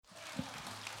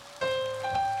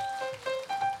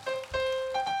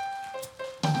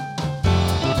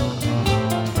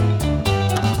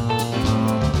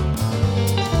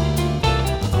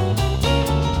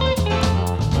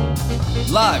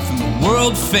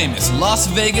world-famous Las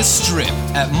Vegas Strip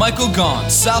at Michael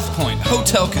Gaughan's South Point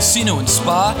Hotel, Casino, and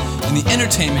Spa in the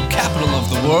entertainment capital of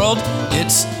the world,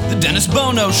 it's The Dennis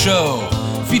Bono Show,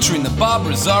 featuring the Bob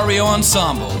Rosario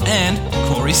Ensemble and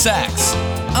Corrie Sachs.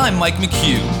 I'm Mike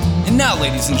McHugh, and now,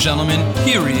 ladies and gentlemen,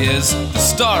 here he is, the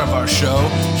star of our show.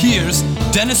 Here's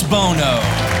Dennis Bono.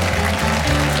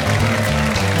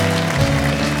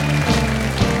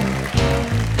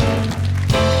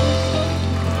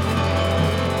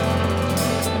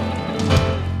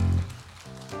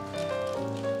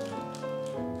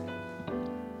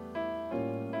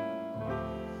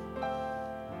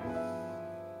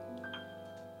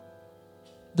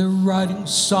 They're writing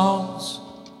songs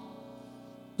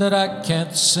that I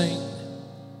can't sing.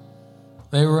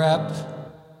 They rap,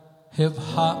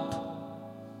 hip-hop,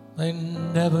 they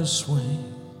never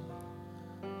swing.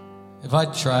 If I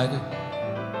tried it,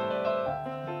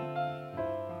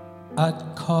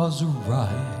 I'd cause a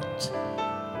riot.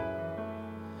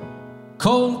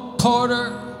 Cole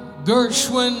Porter,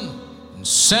 Gershwin, and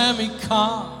Sammy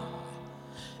Kahn.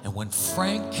 And when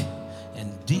Frank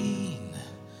and Dean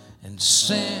and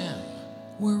Sam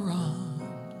were on,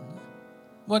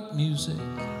 what music?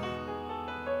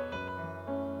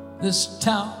 This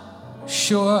town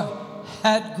sure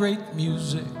had great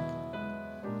music.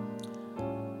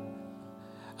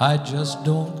 I just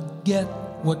don't get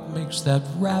what makes that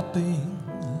rapping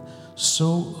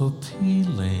so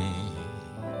appealing.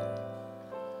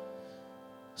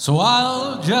 So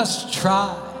I'll just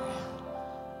try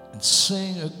and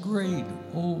sing a great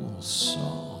old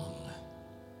song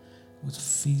with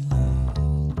feeling.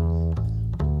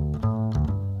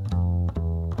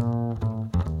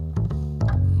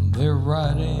 They're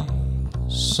writing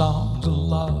songs of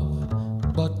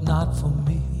love, but not for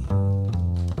me.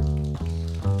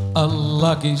 A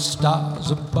lucky star's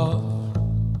above,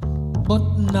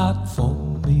 but not for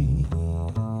me.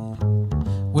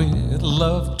 With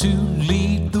love to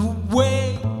lead the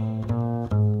way,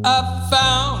 I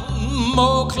found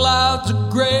more clouds of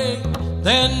gray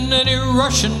than any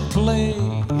Russian play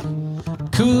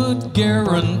could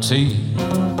guarantee.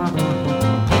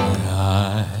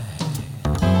 I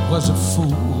was a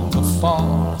fool to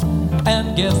fall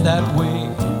and get that way.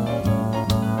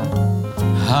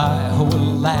 Oh,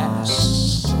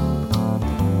 alas,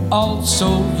 also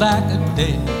lack a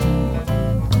day.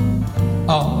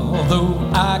 Although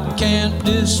I can't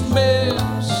dismiss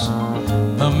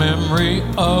the memory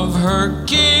of her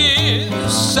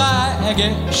kiss, I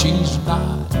guess she's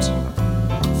not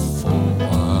for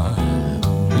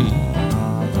me.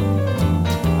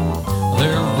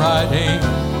 They're writing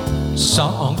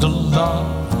songs of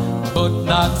love, but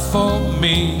not for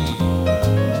me.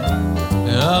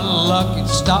 A lucky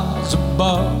star's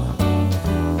above,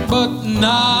 but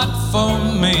not for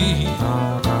me.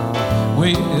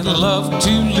 With love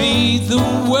to lead the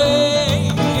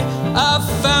way, I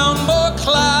found more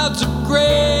clouds of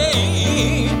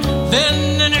gray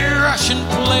than any Russian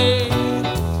play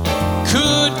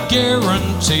could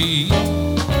guarantee.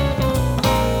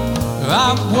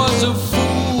 I was a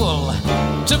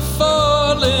fool to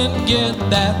fall and get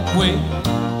that way.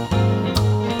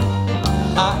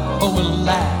 Oh,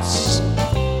 alas,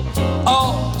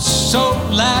 oh, so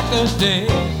lack a day.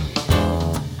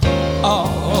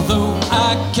 Although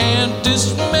I can't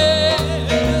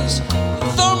dismiss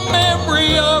the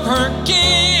memory of her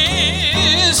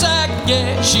kiss, I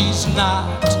guess she's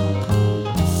not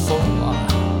for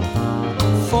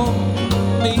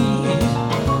me.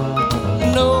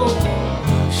 No,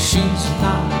 she's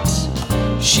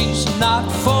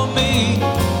not for me.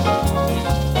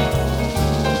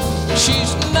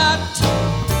 She's not,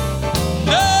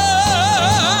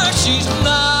 no, she's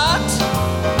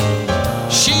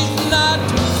not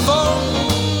for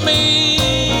me.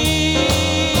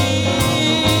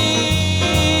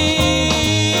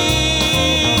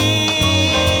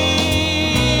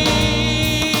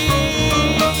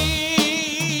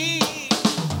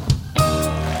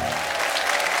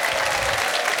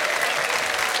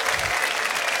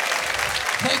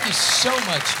 Thank you so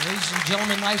much, ladies and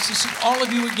gentlemen. Nice to see all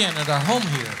of you again at our home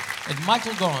here at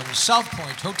Michael Gaughan's South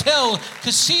Point Hotel,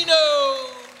 Casino.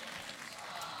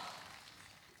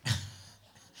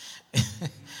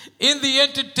 In the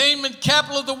entertainment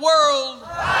capital of the world.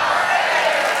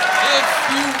 If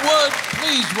you would,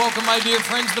 please welcome my dear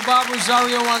friends, the Bob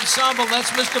Rosario Ensemble.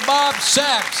 That's Mr. Bob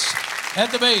Sachs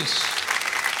at the bass.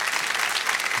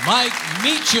 Mike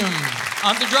Meacham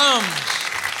on the drums.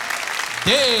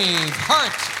 Dave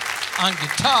Hart on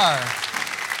guitar.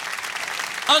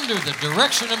 Under the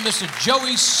direction of Mr.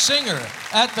 Joey Singer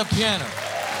at the piano.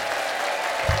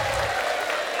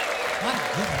 What a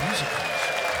good music.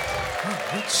 What a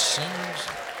good singers,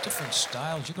 different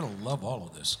styles. You're going to love all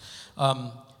of this.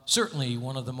 Certainly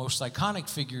one of the most iconic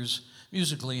figures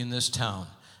musically in this town.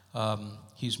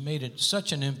 He's made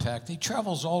such an impact. He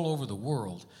travels all over the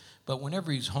world, but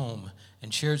whenever he's home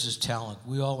and shares his talent,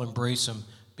 we all embrace him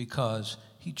because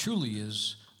he truly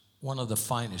is one of the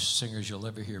finest singers you'll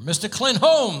ever hear. Mr. Clint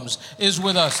Holmes is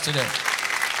with us today.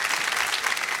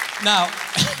 Now,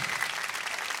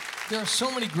 there are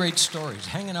so many great stories.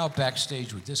 Hanging out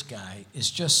backstage with this guy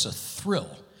is just a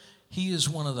thrill. He is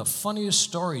one of the funniest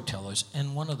storytellers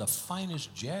and one of the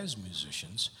finest jazz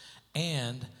musicians.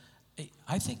 And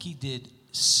I think he did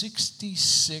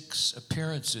 66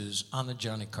 appearances on the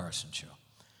Johnny Carson show.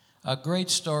 A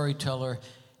great storyteller.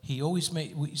 He's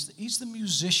the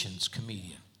musician's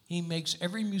comedian. He makes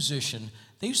every musician,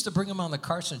 they used to bring him on the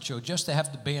Carson show just to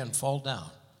have the band fall down,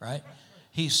 right?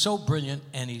 He's so brilliant,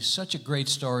 and he's such a great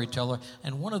storyteller,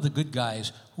 and one of the good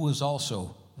guys who is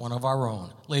also one of our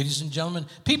own. Ladies and gentlemen,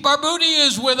 Pete Barbutti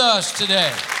is with us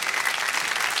today.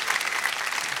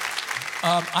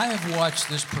 I have watched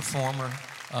this performer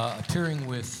appearing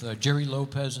with Jerry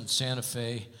Lopez in Santa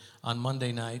Fe on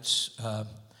Monday nights,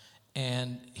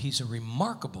 and he's a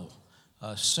remarkable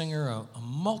singer, a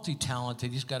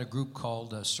multi-talented. He's got a group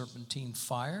called Serpentine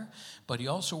Fire, but he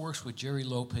also works with Jerry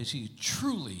Lopez. He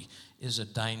truly is a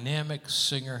dynamic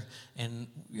singer, and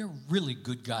you're a really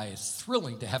good guy. It's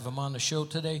thrilling to have him on the show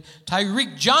today.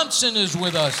 Tyriq Johnson is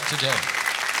with us today.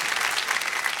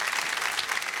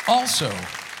 Also,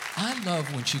 I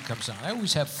love when she comes on. I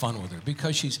always have fun with her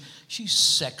because she's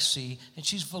sexy and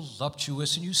she's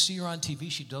voluptuous, and you see her on TV.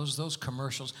 She does those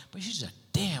commercials, but she's a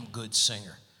damn good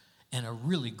singer and a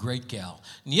really great gal.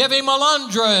 Nieve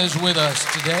Malandra is with us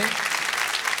today.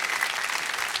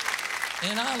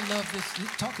 And I love this.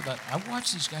 I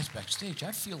watch these guys backstage.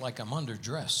 I feel like I'm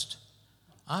underdressed.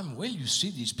 You see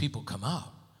these people come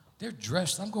out. They're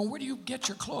dressed. I'm going, where do you get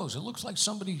your clothes? It looks like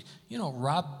somebody,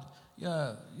 robbed,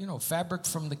 fabric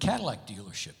from the Cadillac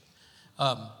dealership.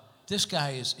 This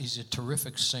guy he's a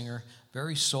terrific singer,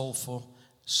 very soulful,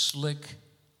 slick,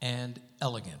 and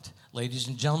elegant. Ladies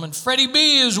and gentlemen, Freddie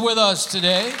B is with us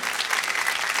today.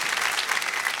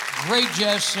 Great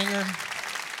jazz singer,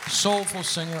 soulful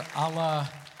singer, a la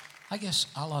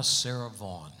Sarah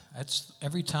Vaughan. That's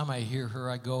every time I hear her,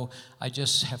 I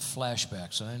just have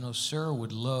flashbacks. And I know Sarah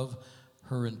would love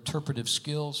her interpretive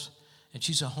skills, and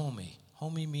she's a homie.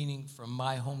 Homie meaning from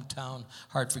my hometown,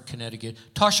 Hartford, Connecticut.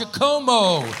 Tasha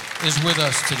Como is with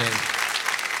us today.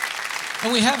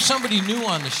 And we have somebody new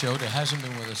on the show that hasn't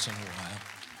been with us in a while.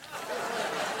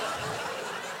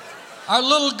 Our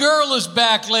little girl is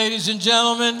back, ladies and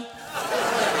gentlemen.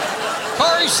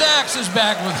 Corrie Sachs is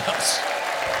back with us.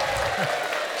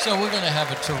 So we're going to have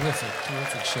a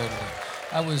terrific show today.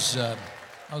 I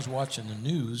was watching the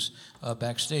news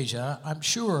backstage. I'm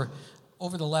sure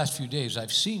over the last few days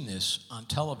I've seen this on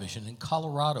television in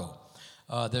Colorado.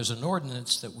 There's an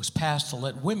ordinance that was passed to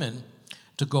let women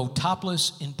to go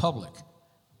topless in public.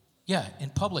 Yeah, in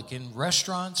public, in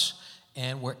restaurants,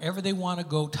 and wherever they want to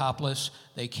go topless,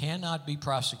 they cannot be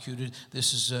prosecuted.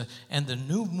 And the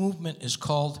new movement is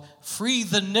called Free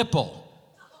the Nipple.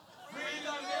 Free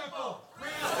the nipple!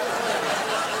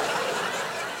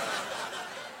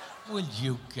 Will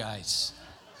you guys?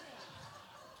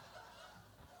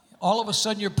 All of a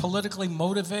sudden you're politically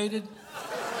motivated?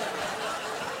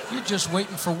 You're just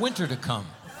waiting for winter to come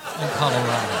in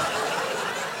Colorado.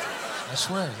 I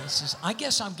swear, I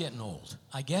guess I'm getting old.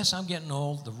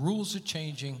 The rules are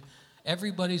changing.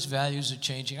 Everybody's values are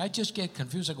changing. I just get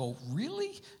confused. I go,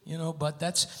 really? But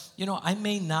that's, I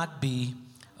may not be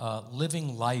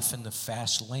living life in the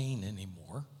fast lane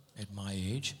anymore at my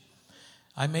age.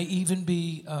 I may even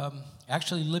be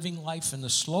actually living life in the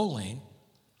slow lane.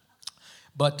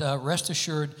 But rest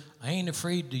assured, I ain't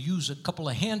afraid to use a couple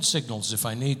of hand signals if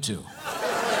I need to.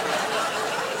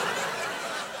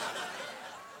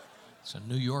 It's a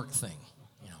New York thing,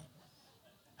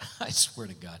 I swear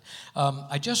to God.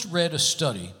 I just read a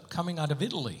study coming out of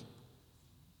Italy.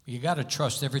 You got to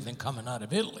trust everything coming out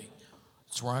of Italy.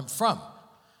 That's where I'm from.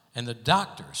 And the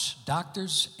doctors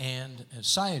and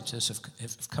scientists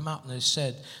have come out and they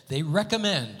said they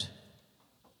recommend,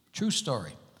 true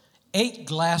story, 8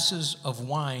 glasses of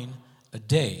wine a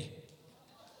day.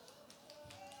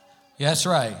 Yeah, that's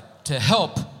right, to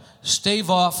help stave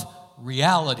off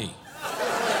reality.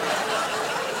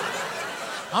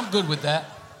 I'm good with that.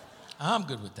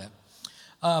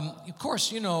 Of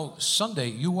course, Sunday,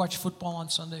 you watch football on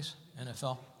Sundays,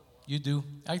 NFL? You do?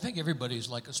 I think everybody's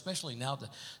like, especially now the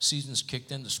season's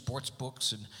kicked in, the sports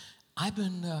books, and I've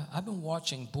been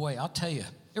watching, boy, I'll tell you,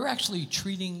 they're actually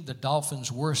treating the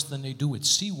Dolphins worse than they do at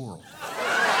SeaWorld.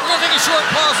 We're going to take take a short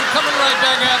pause. We're coming right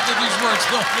back after these words.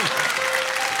 Don't leave.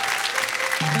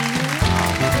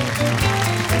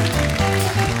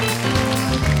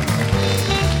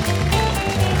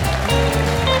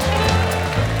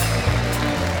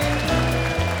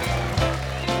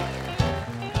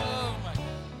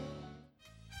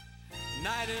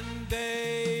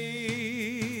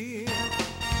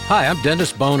 Hi, I'm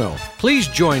Dennis Bono. Please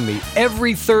join me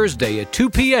every Thursday at 2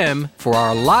 p.m. for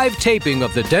our live taping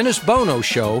of The Dennis Bono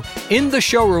Show in the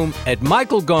showroom at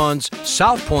Michael Gaughan's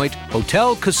South Point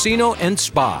Hotel, Casino, and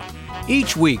Spa.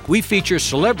 Each week, we feature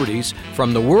celebrities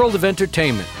from the world of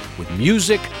entertainment with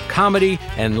music, comedy,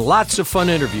 and lots of fun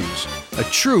interviews. A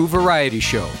true variety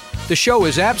show. The show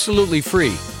is absolutely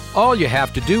free. All you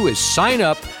have to do is sign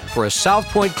up for a South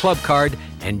Point Club card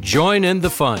and join in the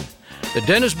fun. The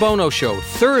Dennis Bono Show,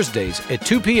 Thursdays at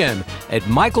 2 p.m. at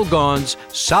Michael Gaughan's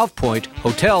South Point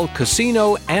Hotel,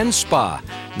 Casino, and Spa,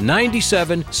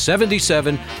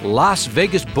 9777 Las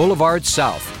Vegas Boulevard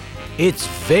South. It's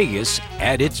Vegas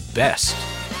at its best.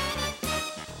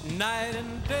 Night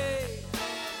and day,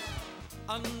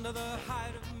 under the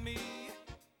height of me.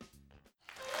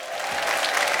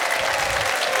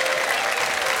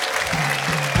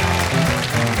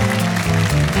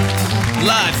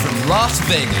 Live from Las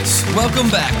Vegas, welcome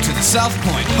back to the South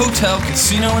Point Hotel,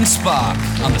 Casino, and Spa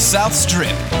on the South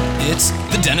Strip. It's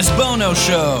the Dennis Bono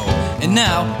Show. And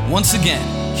now, once again,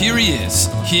 here he is.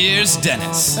 Here's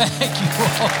Dennis. Thank you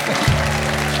all.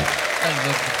 I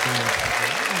love the crew.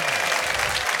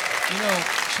 You know,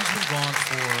 she's been gone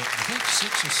for, I think,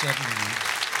 6 or 7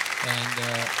 weeks. And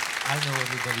I know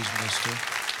everybody's missed her.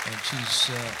 And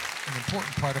she's an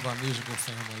important part of our musical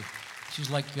family. She's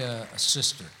like a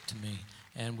sister to me,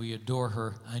 and we adore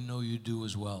her. I know you do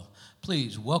as well.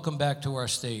 Please, welcome back to our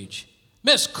stage,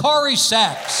 Miss Corrie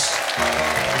Sachs.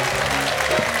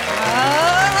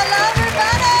 Hello,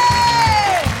 everybody!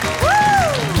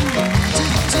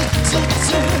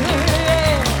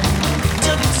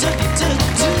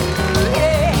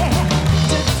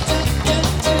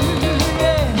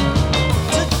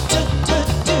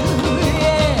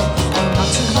 Not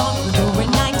too long ago in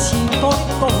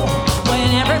 1944, when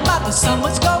everybody's son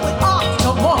was going off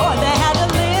to war, they had to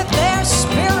live their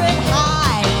spirit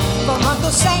high. For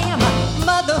Uncle Sam,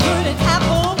 motherhood and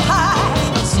apple pie.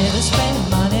 Instead of spending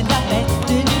money that they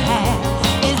didn't have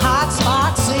in hot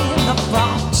spots in the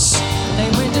Bronx, they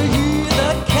went to hear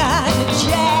the kind of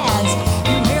jazz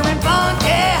you hear in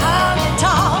funky honky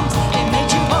tonks. It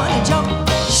made you wanna jump,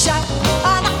 shout,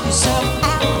 knock yourself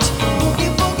out.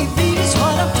 Boogie boogie beat is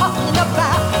what I'm talking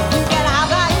about. You can have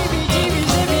the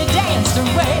heebie-jeebies if you danced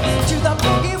away to the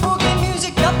boogie woogie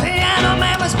music the piano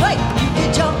man was playing. You can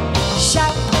jump,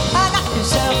 shout, knock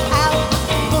yourself out.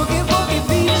 Boogie woogie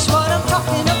beat is what I'm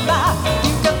talking about.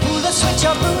 You can pull the switch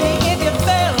or booty if you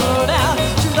fell down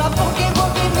to the boogie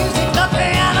woogie music the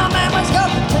piano man was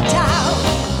going to town.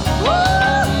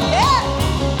 Woo, yeah!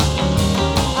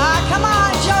 Come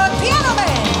on, Joe, piano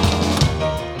man.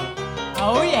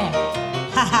 Oh yeah,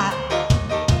 ha ha.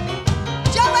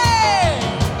 Joey!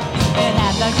 It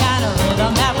had the kind of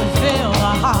rhythm that would fill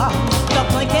the heart. The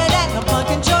blinking and the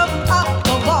plunking jump up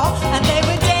the wall, and they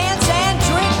would dance and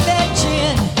drink their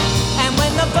gin. And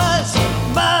when the buzz,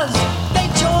 they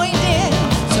joined in.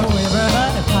 So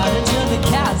everybody parted till the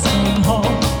cows came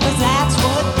home, 'cause that's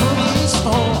what boogie's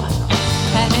for.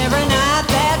 And every night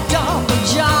that done the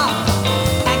job,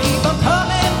 and keep 'em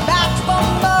coming back for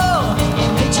more.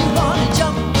 It made you wanna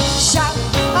jump, shout,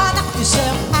 knock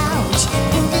yourself out.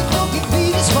 Boogie boogie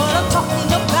beat is what I'm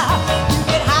talking about. You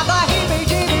can have the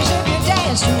heebie-jeebies if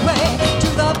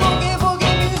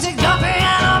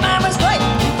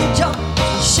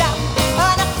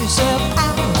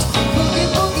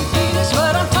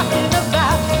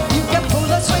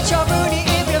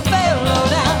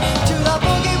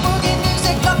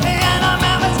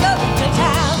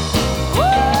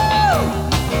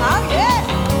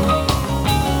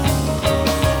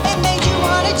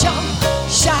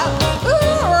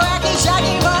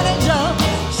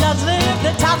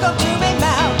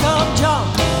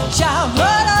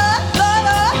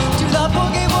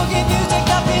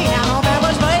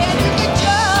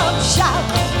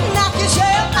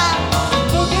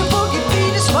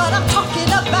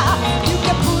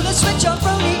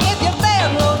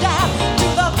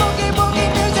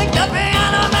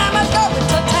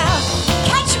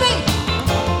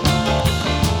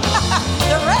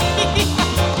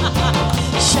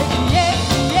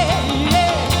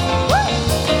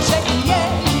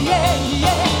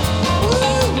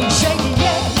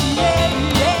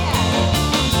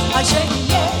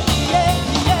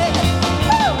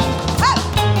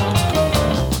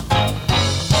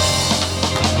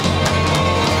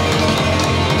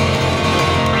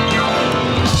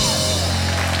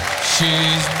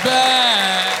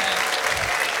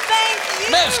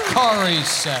Corrie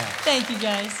Sachs. Thank you,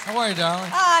 guys. How are you, darling?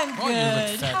 I'm Oh, you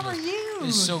look good. How are fabulous. you?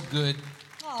 It's so good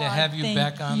to have you thank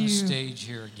back on the you. stage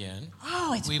here again.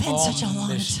 Oh, it's We've been all such a long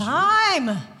missed you. time.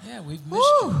 Yeah, we've missed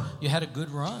Woo. you. You had a good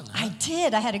run. Huh? I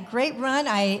did. I had a great run.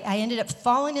 I ended up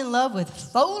falling in love with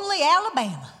Foley,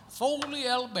 Alabama. Foley,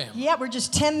 Alabama. Yeah, we're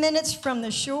just 10 minutes from the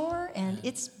shore, and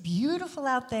it's beautiful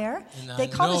out there. And They I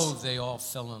called know us. they all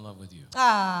fell in love with you.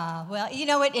 Well, you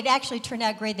know what? It actually turned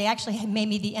out great. They actually had made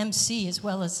me the MC as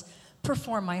well as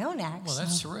perform my own act. Well,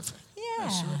 that's terrific. Yeah.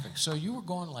 That's terrific. So you were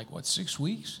going like, what, 6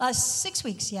 weeks? 6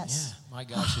 weeks, yes. Yeah, my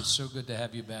gosh, it's so good to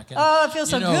have you back. And, Oh, it feels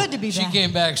so you know, good to be she back.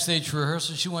 came backstage for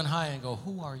rehearsal. She went high and go,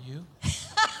 "Who are you?" He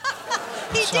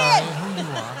Sorry, did. who you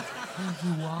are? Who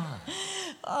you are?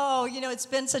 Oh, you know, it's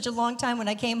been such a long time when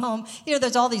I came home. You know,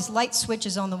 there's all these light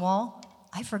switches on the wall.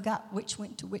 I forgot which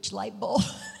went to which light bulb.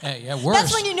 Hey, yeah, worse.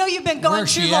 That's when you know you've been gone Where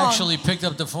too she long. actually picked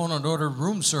up the phone and ordered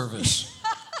room service.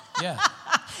 Yeah.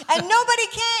 And nobody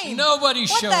came. Nobody what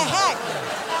showed the up. heck?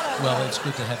 Well, it's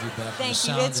good to have you back. Thank the you.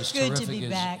 sound It's is good to terrific be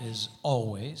back. as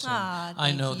always. And Ah, I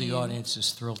thank know the you. audience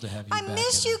is thrilled to have you I back.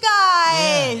 miss in you it.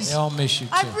 guys. Yeah, they all miss you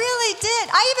too. I really did.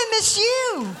 I even miss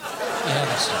you.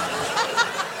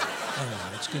 Yeah,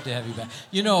 anyway, it's good to have you back.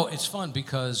 You know, it's fun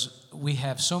because we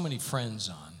have so many friends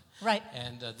on. Right.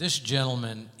 And this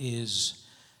gentleman is,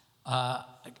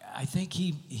 I think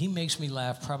he makes me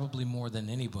laugh probably more than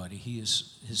anybody.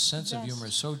 His sense of Yes. humor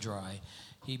is so dry.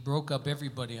 He broke up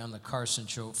everybody on the Carson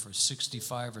show for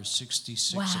 65 or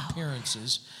 66 Wow.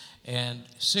 appearances. And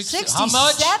 67? how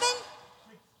much?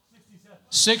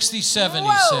 67, he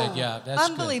Whoa. said. Yeah, that's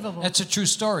good. Unbelievable. That's a true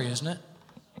story, isn't it?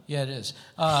 Yeah, it is.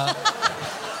 I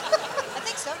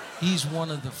think so. He's one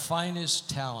of the finest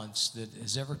talents that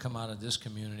has ever come out of this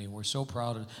community. We're so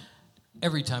proud of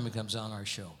every time he comes on our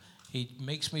show. He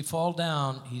makes me fall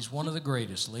down. He's one of the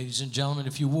greatest. Ladies and gentlemen,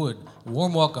 if you would,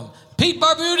 warm welcome, Pete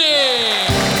Barbutti!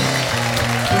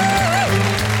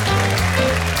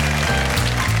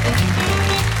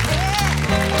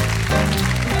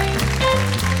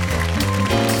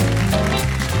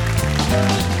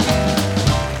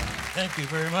 Thank you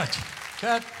very much.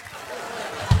 Cut.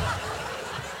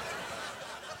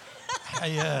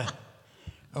 I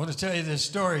want to tell you this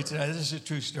story today. This is a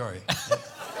true story.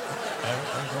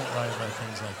 I don't lie about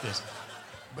things like this.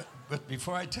 But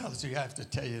before I tell it to you, I have to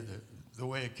tell you the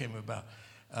way it came about.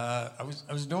 I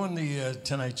was doing the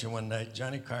Tonight Show one night.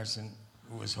 Johnny Carson,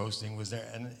 who was hosting, was there,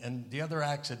 and the other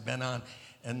acts had been on,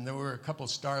 and there were a couple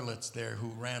starlets there who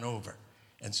ran over.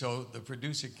 And so the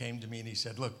producer came to me and he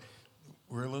said, "Look,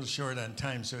 we're a little short on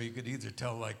time, so you could either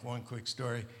tell like one quick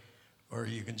story, or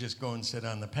you can just go and sit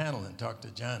on the panel and talk to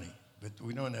Johnny. But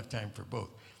we don't have time for both."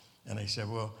 And I said,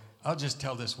 "Well, I'll just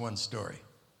tell this one story."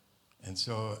 And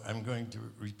so I'm going to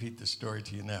repeat the story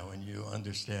to you now, and you'll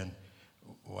understand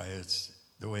why it's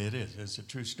the way it is. It's a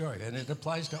true story, and it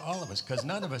applies to all of us, because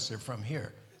none of us are from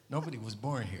here. Nobody was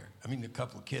born here. I mean, a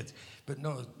couple of kids. But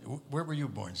no, where were you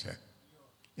born, sir?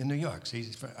 In New York. So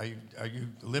are you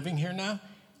living here now?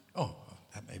 Oh,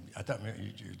 I thought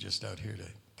maybe you were just out here to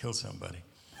kill somebody.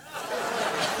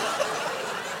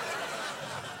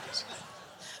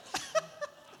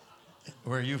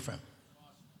 Where are you from?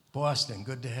 Boston.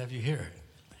 Good to have you here.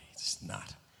 It's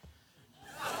not.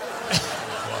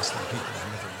 Boston people, I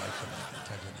never liked them. I can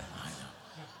tell you that. I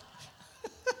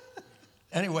know.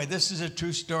 Anyway, this is a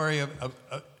true story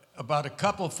about a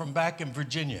couple from back in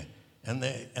Virginia. And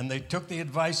they took the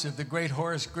advice of the great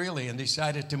Horace Greeley and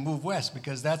decided to move west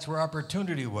because that's where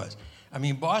opportunity was. I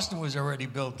mean, Boston was already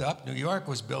built up. New York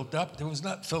was built up. There was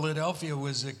not. Philadelphia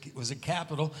was a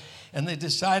capital, and they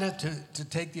decided to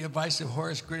take the advice of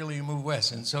Horace Greeley and move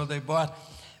west. And so they bought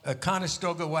a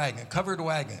Conestoga wagon, covered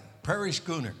wagon, prairie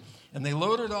schooner, and they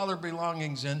loaded all their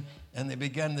belongings in, and they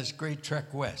began this great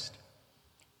trek west.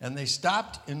 And they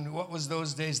stopped in what was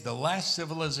those days the last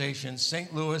civilization,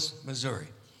 St. Louis, Missouri.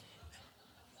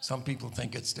 Some people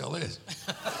think it still is.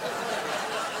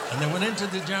 And they went into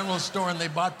the general store and they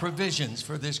bought provisions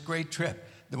for this great trip.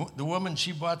 The woman,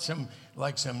 she bought some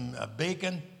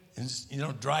bacon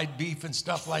and dried beef and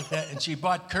stuff like that. And she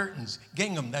bought curtains,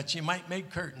 gingham, that she might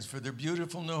make curtains for their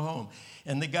beautiful new home.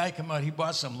 And the guy came out, he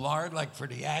bought some lard like for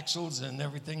the axles and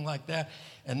everything like that.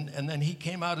 And then he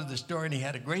came out of the store and he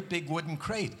had a great big wooden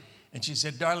crate. And she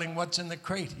said, "Darling, what's in the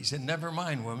crate?" He said, "Never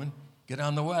mind, woman. Get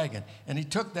on the wagon." And he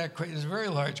took that crate, it was a very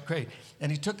large crate,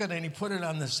 and he took it and he put it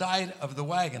on the side of the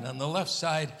wagon, on the left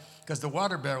side, because the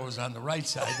water barrel was on the right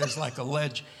side. There's like a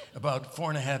ledge about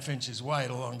 4.5 inches wide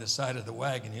along the side of the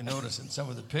wagon, you notice in some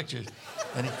of the pictures.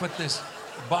 And he put this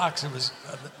box, it was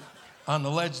on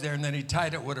the ledge there, and then he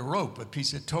tied it with a rope, a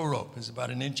piece of tow rope. It was about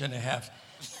 1.5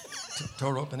 inches tow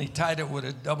rope, and he tied it with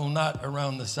a double knot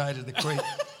around the side of the crate,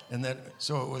 and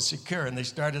so it was secure. And they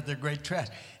started their great trash.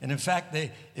 And in fact,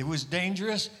 it was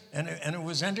dangerous and it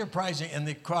was enterprising, and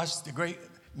they crossed the great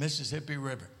Mississippi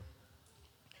River.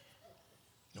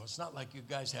 It's not like you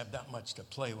guys have that much to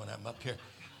play when I'm up here.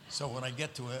 So when I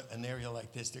get to an area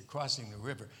like this, they're crossing the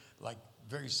river, like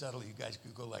very subtle. You guys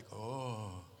could go like,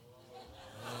 oh.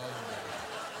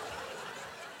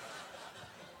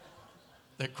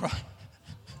 They're crying.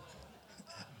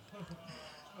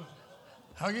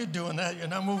 How are you doing that? You're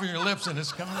not moving your lips and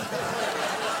it's coming out.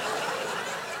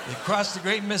 They crossed the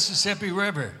great Mississippi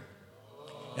River.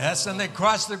 Yes, and they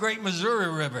crossed the great Missouri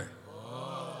River.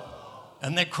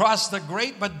 And they crossed the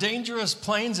great but dangerous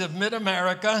plains of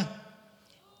mid-America.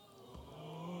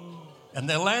 And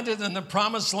they landed in the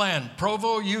promised land,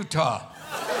 Provo, Utah.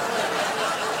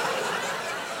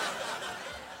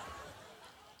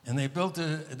 And they built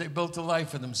a life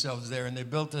for themselves there, and they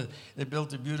built a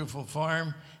beautiful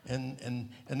farm. And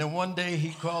then one day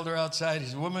he called her outside. He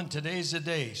said, "Woman, today's the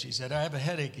day." She said, "I have a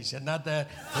headache." He said, "Not that.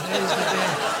 Today's the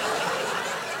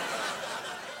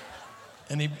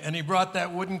day." And he brought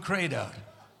that wooden crate out.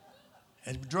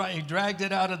 And he dragged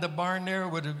it out of the barn there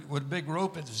with a big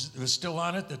rope. It was still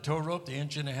on it, the tow rope, the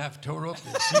 1.5-inch tow rope,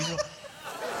 the cedar.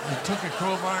 And he took a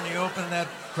crowbar and he opened that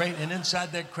crate. And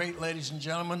inside that crate, ladies and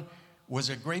gentlemen, was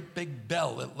a great big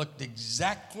bell that looked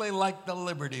exactly like the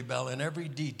Liberty Bell in every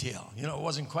detail. It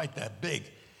wasn't quite that big.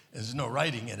 There's no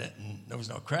writing in it, and there was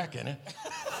no crack in it.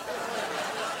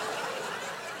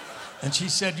 And she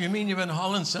said, "You mean you've been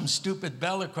hauling some stupid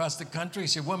bell across the country?" He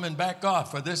said, "Woman, back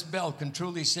off, for this bell can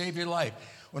truly save your life.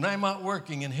 When I'm out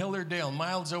working in Hillerdale,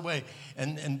 miles away,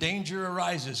 and danger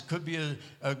arises, could be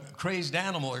a crazed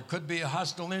animal, or could be a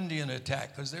hostile Indian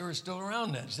attack," because they were still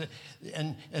around then. She said,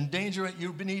 and danger at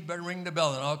you need but ring the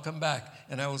bell, and I'll come back,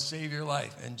 and I will save your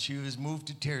life. And she was moved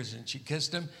to tears, and she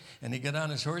kissed him, and he got on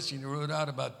his horse, and he rode out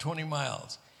about 20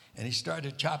 miles. And he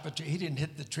started to chop a tree. He didn't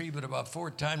hit the tree but about 4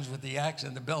 times with the axe,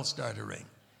 and the bell started to ring.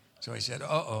 So I said,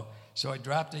 uh-oh. So I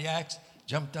dropped the axe,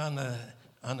 jumped on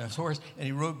the horse, and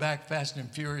he rode back fast and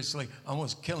furiously,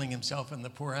 almost killing himself and the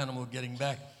poor animal getting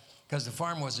back, because the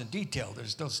farm wasn't detailed.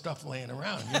 There's still stuff laying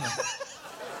around,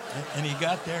 and he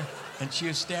got there, and she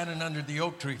was standing under the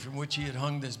oak tree from which he had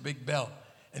hung this big bell.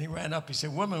 And he ran up. He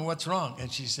said, "Woman, what's wrong?" And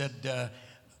she said,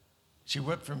 she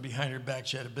whipped from behind her back.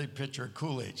 She had a big pitcher of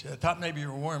Kool-Aid. She said, "I thought maybe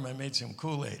you were warm. I made some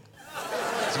Kool-Aid."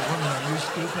 I said, "Woman, are you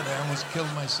stupid? I almost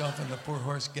killed myself and the poor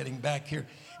horse getting back here,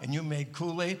 and you made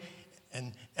Kool-Aid?"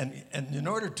 And in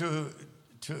order to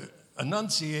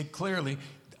enunciate clearly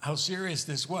how serious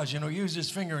this was, he used his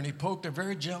finger and he poked her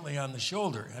very gently on the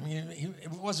shoulder. I mean,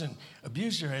 it wasn't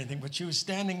abuse or anything, but she was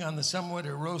standing on the somewhat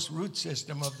erosive root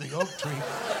system of the oak tree,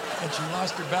 and she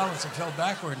lost her balance and fell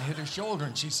backward and hit her shoulder.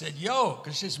 And she said, "Yo,"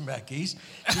 because she's from back east.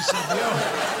 She said, "Yo."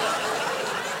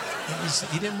 And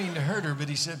he didn't mean to hurt her, but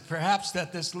he said, "Perhaps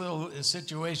that this little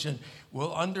situation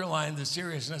will underline the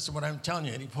seriousness of what I'm telling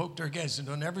you." And he poked her again. He said,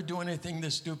 "Don't ever do anything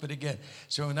this stupid again."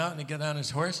 So he went out and he got on his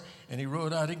horse, and he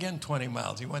rode out again 20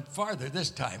 miles. He went farther this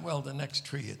time. Well, the next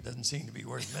tree, it doesn't seem to be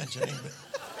worth mentioning.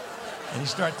 And he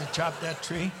started to chop that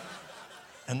tree,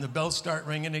 and the bells start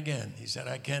ringing again. He said,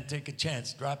 "I can't take a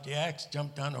chance." Dropped the axe,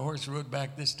 jumped on the horse, rode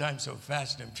back this time so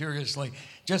fast and furiously.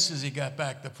 Just as he got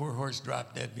back, the poor horse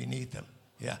dropped dead beneath him.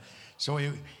 Yeah. So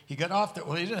he got off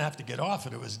well, he didn't have to get off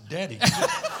it. It was dead. He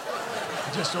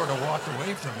just sort of walked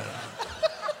away from it.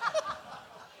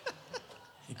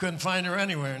 He couldn't find her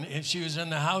anywhere. And she was in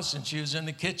the house, and she was in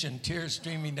the kitchen, tears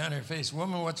streaming down her face.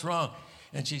 "Woman, what's wrong?"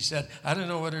 And she said, "I don't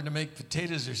know whether to make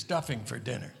potatoes or stuffing for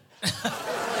dinner."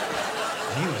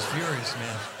 And he was furious,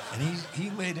 man. And he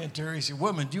laid into her. He said,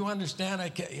 "Woman, do you understand?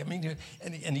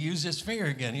 And he used his finger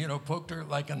again, poked her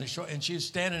like on the shoulder. And she was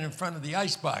standing in front of the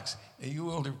ice box.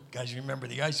 You older guys remember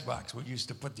the ice box. We used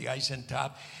to put the ice in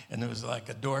top, and there was like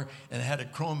a door, and it had a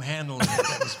chrome handle in it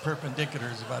that was perpendicular.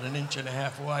 It was about 1.5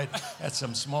 inches wide. Had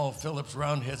some small Phillips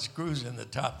roundhead screws in the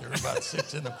top. There were about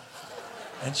 6 in them.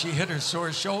 And she hit her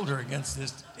sore shoulder against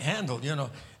this handle,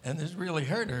 and this really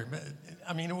hurt her.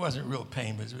 I mean, it wasn't real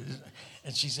pain, but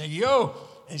and she said, "Yo."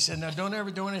 And he said, "Now don't ever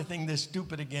do anything this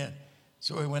stupid again."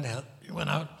 So he went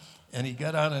out, and he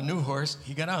got on a new horse.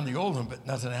 He got on the old one, but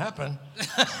nothing happened.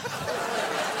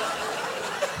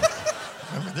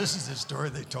 Remember, this is the story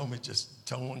they told me. Just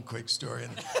tell one quick story.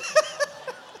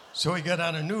 So he got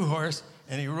on a new horse,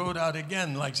 and he rode out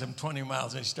again like some 20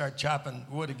 miles. And he started chopping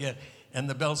wood again, and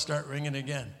the bells start ringing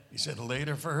again. He said,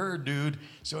 "Later for her, dude."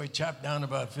 So he chopped down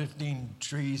about 15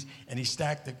 trees, and he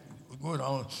stacked the wood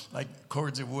on like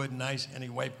cords of wood and ice, and he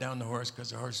wiped down the horse because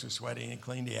the horse was sweaty, and he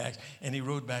cleaned the axe, and he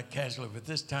rode back casually. But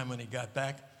this time when he got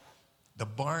back, The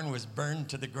barn was burned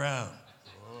to the ground.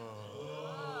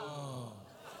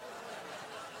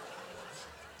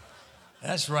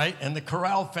 That's right, and the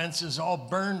corral fences all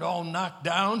burned, all knocked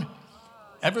down.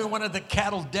 Every one of the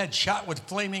cattle dead, shot with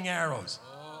flaming arrows.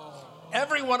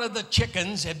 Every one of the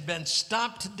chickens had been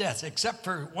stomped to death, except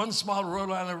for one small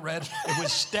Rhode Island Red. It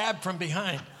was stabbed from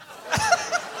behind.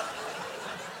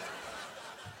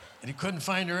 And he couldn't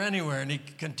find her anywhere, and he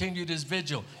continued his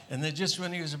vigil. And then just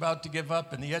when he was about to give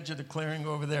up, in the edge of the clearing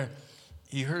over there,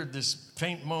 he heard this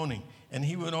faint moaning. And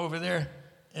he went over there,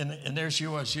 and there she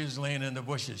was. She was laying in the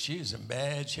bushes. She was in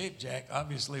bad shape, Jack.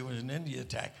 Obviously, it was an Indian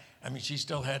attack. I mean, she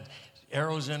still had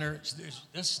arrows in her.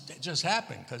 This just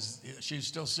happened because she was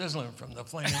still sizzling from the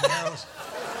flaming arrows.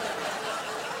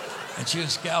 And she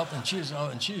was scalped, and she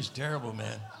was terrible,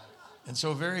 man. And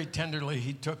so very tenderly,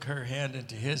 he took her hand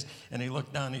into his, and he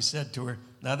looked down, and he said to her,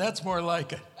 "Now that's more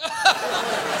like it."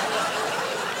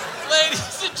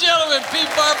 Ladies and gentlemen, Pete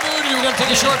Barbutti. We're going to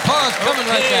take a short pause. Coming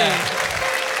right back.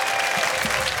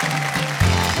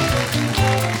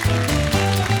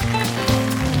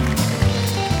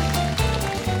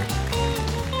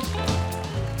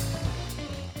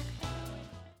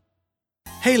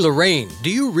 Hey Lorraine, do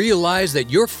you realize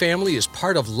that your family is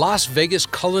part of Las Vegas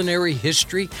culinary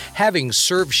history, having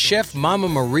served Chef Mama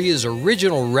Maria's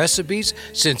original recipes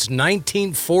since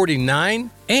 1949?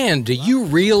 And do you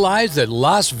realize that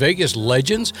Las Vegas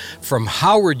legends, from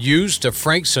Howard Hughes to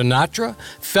Frank Sinatra,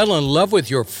 fell in love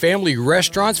with your family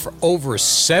restaurants for over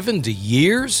 70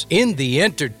 years in the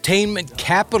entertainment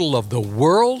capital of the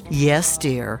world? Yes,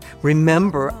 dear.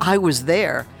 Remember, I was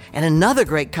there. And another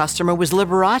great customer was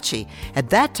Liberace. At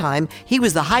that time, he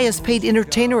was the highest paid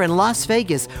entertainer in Las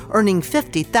Vegas, earning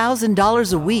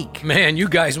 $50,000 a week. Man, you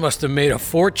guys must have made a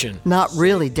fortune. Not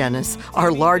really, Dennis.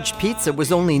 Our large pizza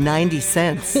was only 90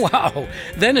 cents. Wow.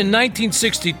 Then in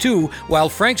 1962, while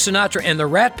Frank Sinatra and the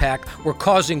Rat Pack were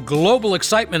causing global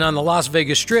excitement on the Las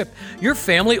Vegas Strip, your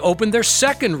family opened their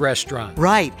second restaurant.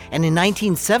 Right. And in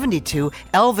 1972,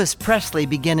 Elvis Presley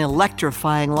began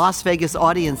electrifying Las Vegas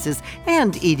audiences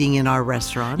and eating in our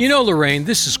restaurant. You know, Lorraine,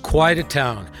 this is quite a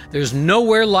town. There's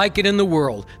nowhere like it in the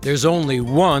world. There's only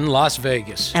one Las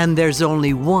Vegas. And there's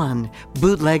only one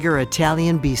Bootlegger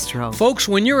Italian Bistro. Folks,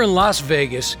 when you're in Las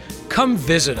Vegas, come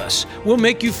visit us. We'll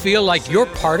make you feel like you're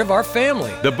part of our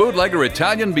family. The Bootlegger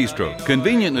Italian Bistro,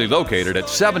 conveniently located at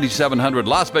 7700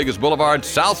 Las Vegas Boulevard,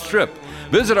 South Strip.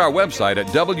 Visit our website at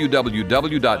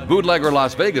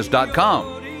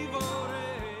www.bootleggerlasvegas.com.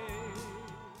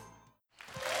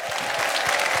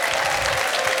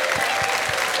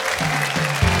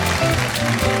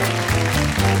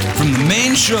 From the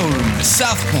main showroom of the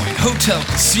South Point Hotel,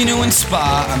 Casino, and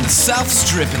Spa on the South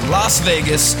Strip in Las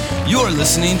Vegas, you're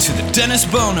listening to The Dennis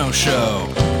Bono Show.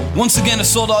 Once again, a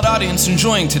sold-out audience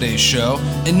enjoying today's show.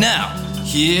 And now,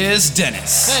 here's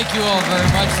Dennis. Thank you all very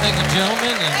much. Thank you,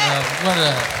 gentlemen.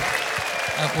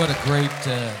 And what a great...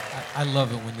 I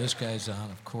love it when this guy's on,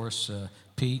 of course,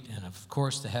 Pete, and of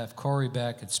course to have Corrie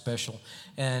back, it's special.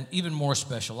 And even more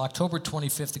special, October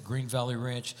 25th at Green Valley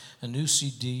Ranch, a new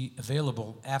CD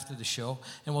available after the show,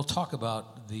 and we'll talk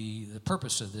about the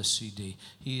purpose of this CD.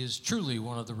 He is truly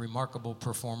one of the remarkable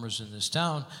performers in this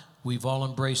town. We've all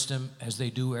embraced him, as they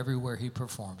do everywhere he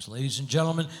performs. Ladies and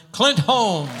gentlemen, Clint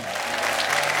Holmes.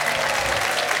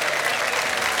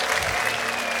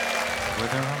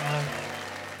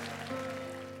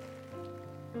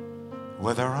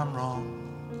 Whether I'm wrong,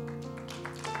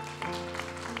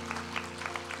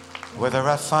 whether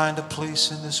I find a place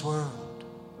in this world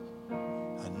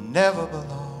I never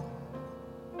belong,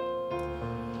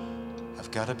 I've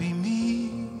got to be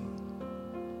me.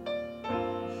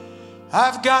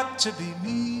 I've got to be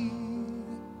me.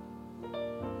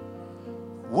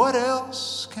 What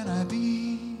else can I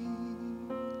be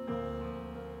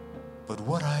but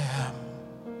what I am?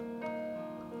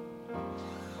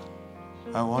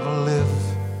 I want to live,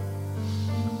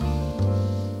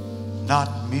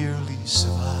 not merely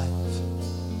survive.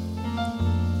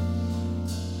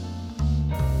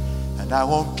 And I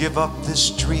won't give up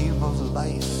this dream of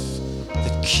life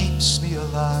that keeps me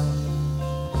alive.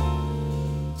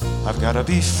 I've got to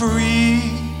be free.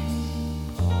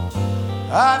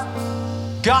 I've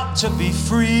got to be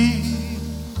free.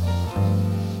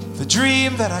 The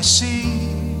dream that I see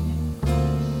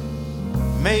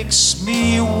makes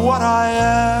me what I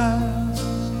am.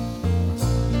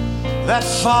 That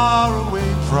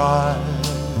faraway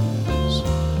prize,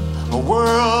 a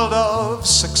world of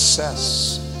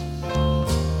success,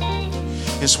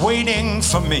 is waiting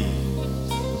for me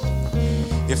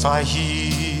if I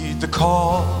heed the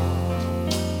call.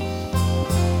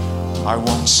 I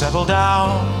won't settle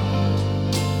down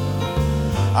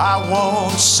I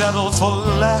won't settle for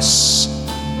less.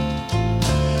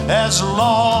 As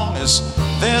long as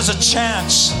there's a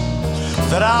chance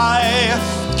that I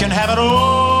can have it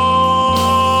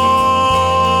all,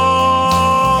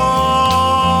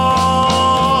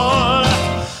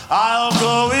 I'll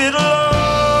go it alone.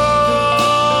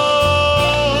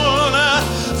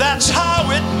 That's how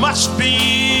it must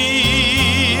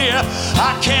be.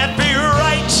 I can't be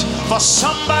right for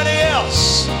somebody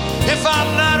else if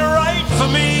I'm not right for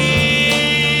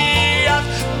me. I've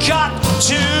got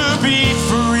to be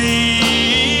free.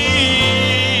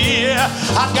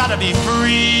 I've got to be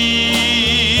free,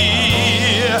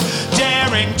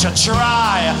 daring to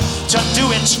try to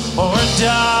do it or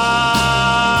die.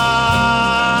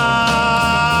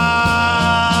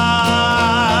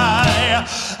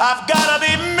 I've got to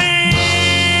be me.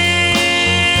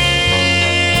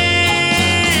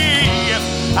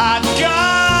 I've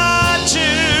got to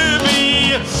be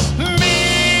me.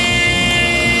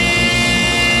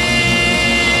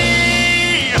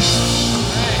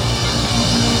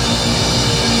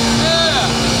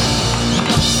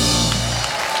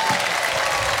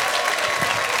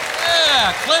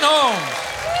 Clint Holmes.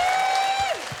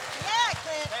 Yeah,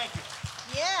 Clint. Thank you.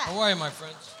 Yeah. How are you, my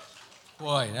friends?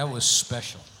 Boy, that was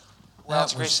special. Well,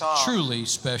 it's a great song. Truly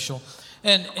special.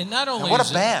 And not only And what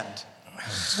is a band.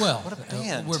 Well, What a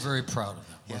band. we're very proud of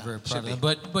them. Yeah, We're very proud should of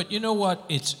them. be. But you know what?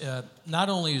 It's not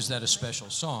only is that a special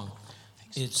song,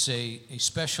 it's a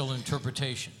special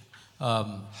interpretation.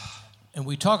 And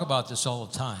we talk about this all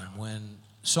the time when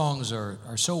songs are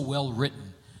so well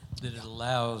written that it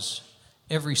allows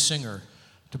every singer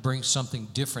to bring something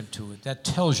different to it. That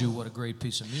tells you what a great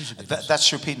piece of music it is. That's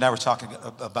true. Pete and I were talking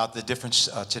about the difference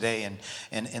today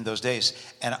and in those days.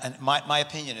 And my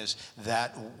opinion is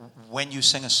that when you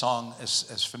sing a song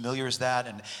as familiar as that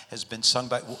and has been sung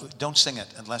by, don't sing it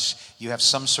unless you have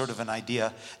some sort of an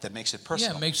idea that makes it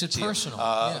personal. Yeah, it makes it to you. personal.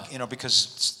 You know, because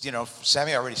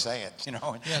Sammy already sang it. You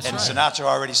know, That's and right. Sinatra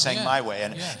already sang Yeah, My Way,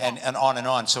 and on and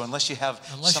on. So unless you have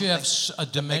a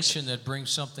dimension that brings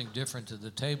something different to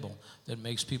the table that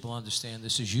makes people understand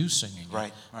this is you singing.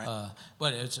 Right.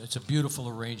 But it's a beautiful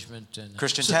arrangement. And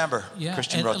Christian timbre. Yeah.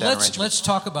 Christian and wrote that arrangement. Let's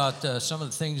talk about some of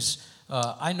the things.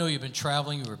 I know you've been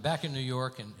traveling. You were back in New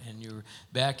York, and you're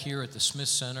back here at the Smith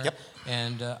Center. Yep.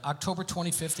 And October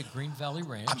 25th at Green Valley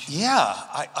Ranch.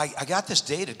 I got this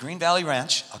date at Green Valley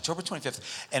Ranch, October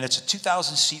 25th, and it's a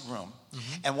 2,000-seat room.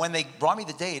 Mm-hmm. And when they brought me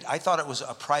the date, I thought it was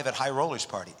a private high rollers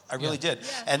party. I really did.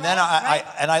 Yeah, and then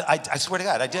I swear to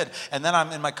God, I did. And then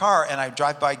I'm in my car, and I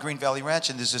drive by Green Valley Ranch,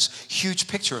 and there's this huge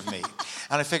picture of me.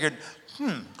 And I figured,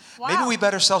 maybe we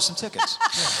better sell some tickets.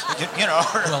 You know,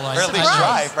 or at least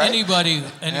drive, right?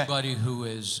 Anybody who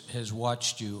has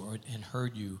watched you and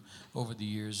heard you over the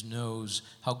years knows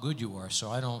how good you are.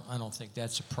 So I don't think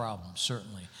that's a problem.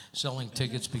 Certainly selling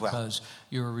tickets because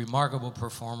you're a remarkable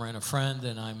performer and a friend,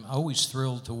 and I'm always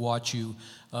thrilled to watch you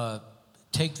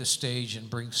take the stage and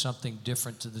bring something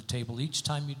different to the table each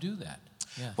time you do that.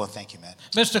 Yeah. Well, thank you, man.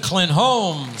 Mr. Clint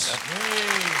Holmes.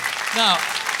 Now,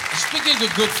 speaking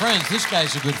of good friends, this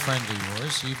guy's a good friend of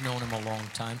yours. You've known him a long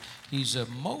time. He's a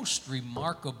most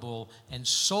remarkable and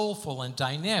soulful and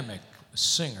dynamic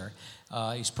singer.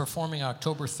 He's performing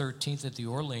October 13th at the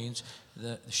Orleans.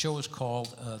 The show is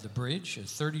called The Bridge, a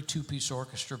 32-piece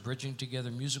orchestra bridging together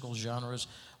musical genres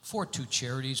for two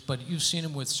charities. But you've seen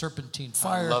him with Serpentine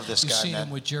Fire. I love this You've guy, seen man. him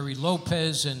with Jerry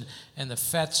Lopez and the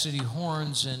Fat City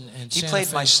Horns and He Santa played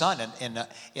Fe. my son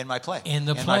in my play. In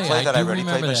the my play, play that I I do read, he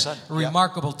played remember my that. son. A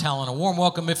remarkable talent. A warm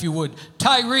welcome, if you would,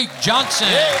 Tyriq Johnson.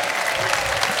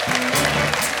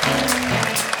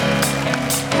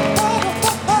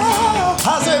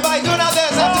 How's everybody doing out there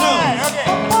this afternoon?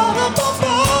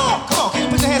 Come on, can you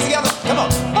put your hands together? Come on.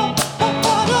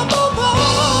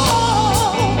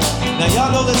 Now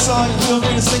y'all know this song. Feel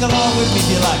free to sing along with me if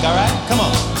you like, all right? Come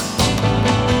on.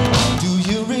 Do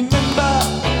you remember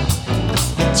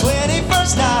the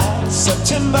 21st night,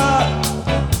 September?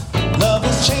 Love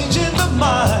is changing the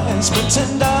minds,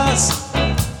 pretenders,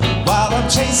 while I'm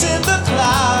chasing the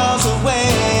clouds away.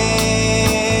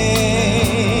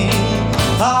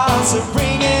 Hearts are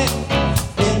ringing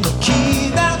in the key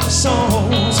that the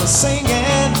souls are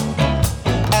singing.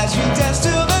 As you dance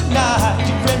till the night,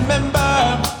 you remember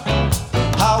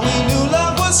how we knew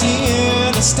love was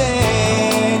here to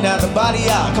stay. Now the body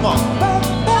out, come on,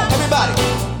 everybody.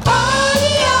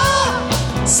 Body out,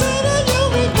 say that you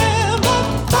remember.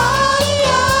 Body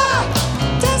out,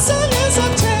 dancing in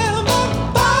September.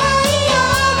 Body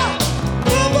out,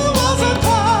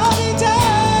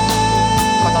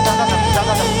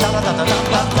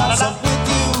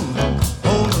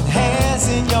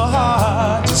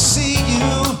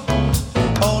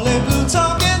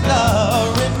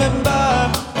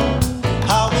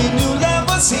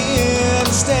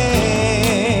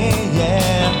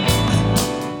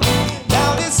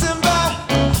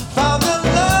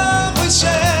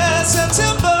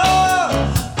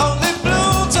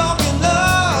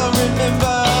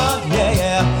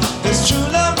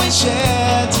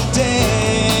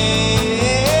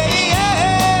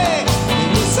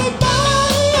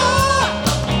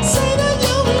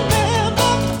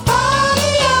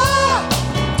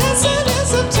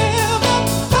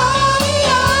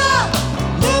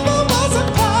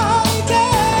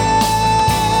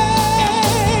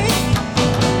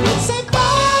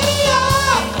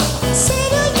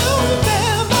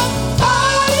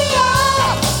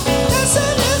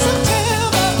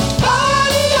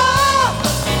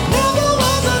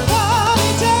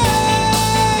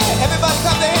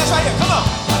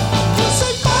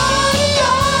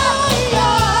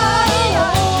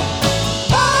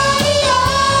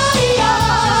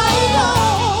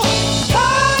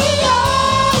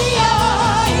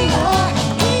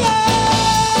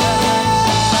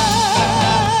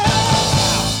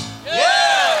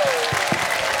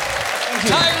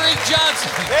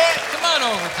 Come on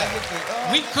over.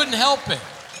 We couldn't help it.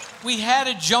 We had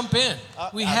to jump in.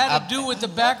 We had to do with the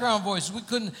background voices.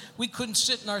 We couldn't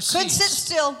sit in our seats. Couldn't sit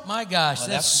still. My gosh,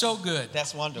 that's so good.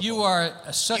 That's wonderful. You are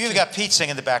such You even got Pete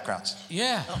singing in the backgrounds.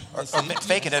 Yeah. Or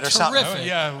faking it or something.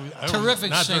 Terrific. I was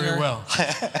Terrific not singer. very well.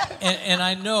 and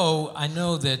I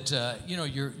know that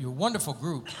your wonderful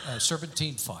group,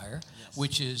 Serpentine Fire,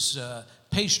 which is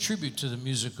pays tribute to the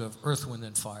music of Earth, Wind,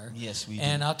 and Fire. Yes, we do.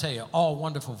 And I'll tell you, all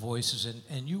wonderful voices,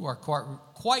 and you are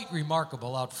quite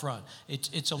remarkable out front.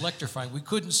 It's electrifying. We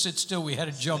couldn't sit still. We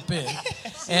had to jump in.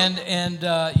 and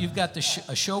you've got a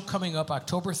show coming up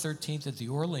October 13th at the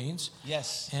Orleans.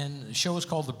 Yes. And the show is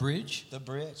called The Bridge. The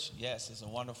Bridge, yes. It's a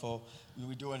wonderful,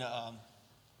 we're doing a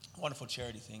wonderful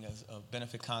charity thing, a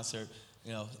benefit concert,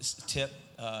 it's TIP,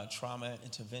 trauma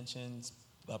interventions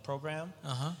program.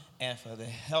 And for the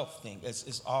health thing,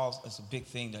 it's a big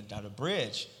thing. Now the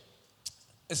Bridge,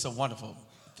 it's a wonderful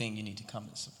thing. You need to come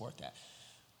and support that.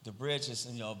 The Bridge is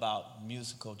about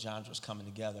musical genres coming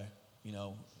together,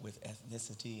 with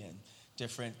ethnicity and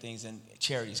different things and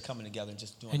charities coming together and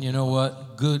just doing. And you know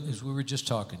what? Good, as we were just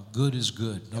talking, good is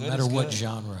good, no matter what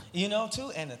genre.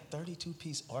 Too, and a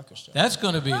 32-piece orchestra. That's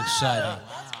going to be exciting.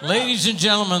 Ladies and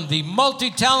gentlemen, the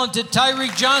multi-talented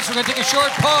Tyriq Johnson. We're going to take a short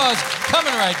pause.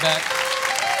 Coming right back.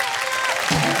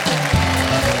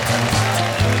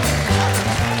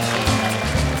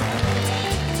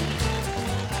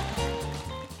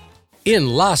 In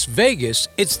Las Vegas,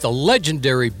 it's the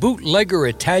legendary Bootlegger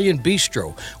Italian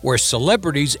Bistro, where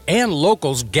celebrities and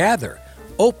locals gather.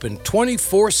 Open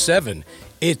 24/7.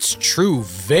 It's true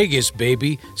Vegas,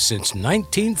 baby, since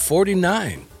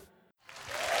 1949.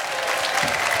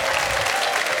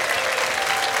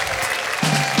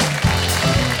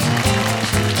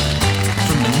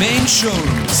 From the main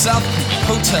showroom of South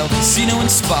Point Hotel, Casino,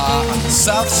 and Spa on the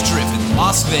South Strip in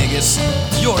Las Vegas,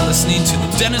 you're listening to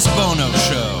The Dennis Bono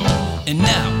Show. And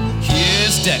now,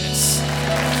 here's Dennis.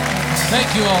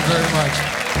 Thank you all very much.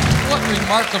 What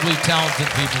remarkably talented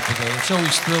people today. It's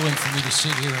always thrilling for me to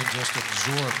sit here and just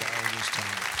absorb all this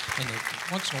time. And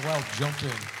once in a while, jump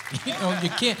in.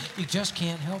 You just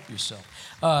can't help yourself.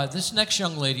 This next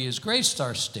young lady has graced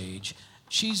our stage.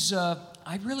 She's, I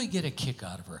really get a kick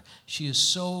out of her. She is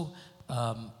so,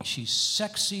 she's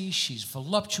sexy, she's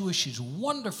voluptuous, she's a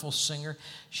wonderful singer.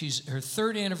 She's her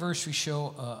 3rd anniversary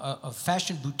show, a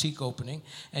fashion boutique opening,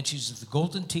 and she's at the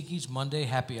Golden Tiki's Monday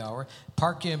Happy Hour,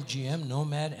 Park MGM,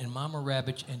 Nomad, and Mama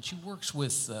Rabbit, and she works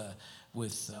with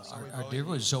our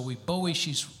dear Zoe Bowie.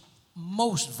 She's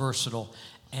most versatile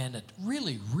and a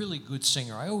really, really good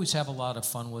singer. I always have a lot of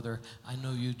fun with her. I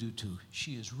know you do too.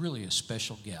 She is really a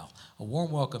special gal. A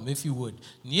warm welcome, if you would,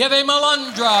 Nieve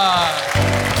Malandra.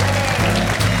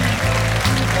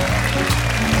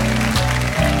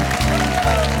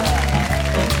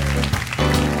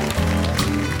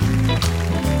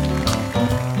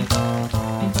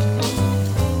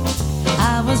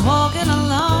 I was walking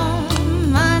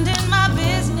along, minding my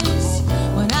business,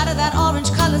 when out of that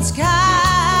orange-colored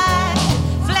sky,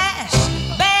 flash,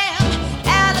 bam,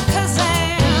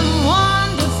 alakazam,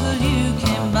 wonderful you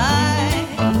came by.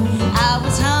 I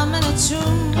was humming a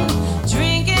tune,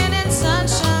 drinking in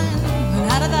sunshine, when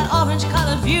out of that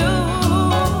orange-colored view,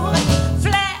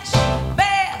 flash,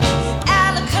 bam,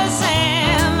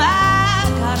 alakazam, I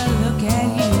gotta look at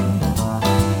you.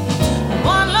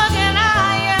 One look and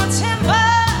I am timber.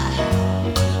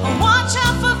 Watch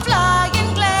out for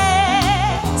flying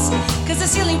glass. 'Cause the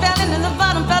ceiling fell in and the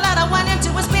bottom fell out. I went into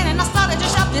a spin and I started to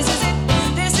shout, this is it,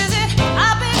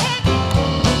 I've been hit.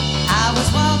 I was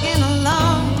walking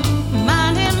along,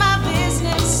 minding my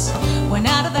business, when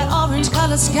out of that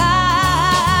orange-colored sky,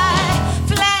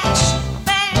 flash,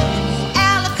 bang,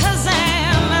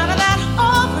 alakazam, out of that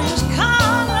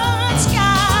orange-colored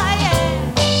sky, yeah.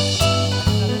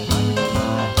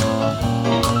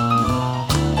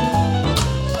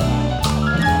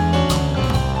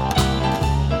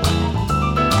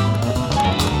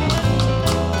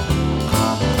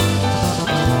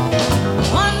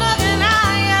 One look and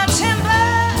I am timber.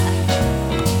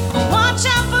 Watch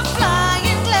out for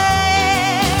flying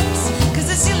glass. 'Cause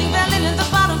the ceiling fell in and the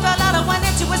bottom fell out. I went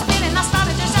into a spin and I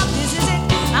started to shout, this is it,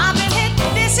 I've been hit,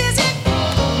 this is it.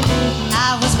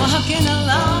 I was walking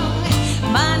along,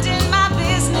 minding my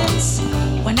business,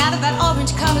 when out of that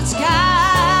orange-colored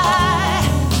sky,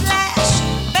 flash,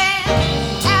 bam,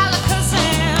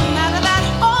 alakazam, out of that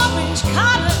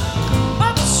orange-colored,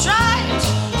 purple striped,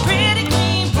 pretty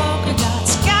green polka dot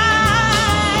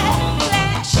sky,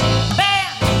 flash,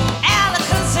 bam,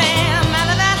 alakazam, out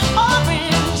of that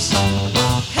orange-colored sky.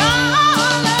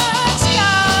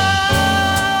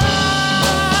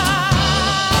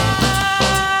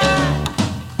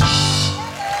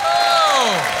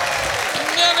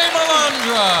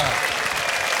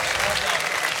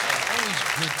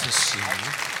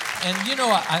 And you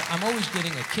know, I'm always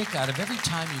getting a kick out of every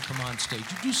time you come on stage.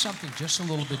 You do something just a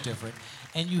little bit different,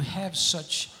 and you have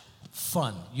such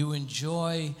fun. You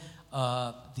enjoy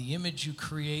the image you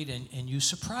create, and you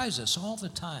surprise us all the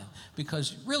time,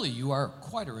 because really you are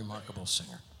quite a remarkable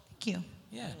singer. Thank you.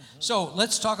 Yeah. So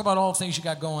let's talk about all the things you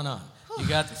got going on. You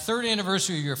got the 3rd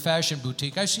anniversary of your fashion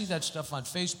boutique. I see that stuff on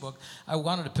Facebook. I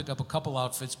wanted to pick up a couple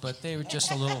outfits, but they were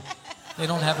just a little, they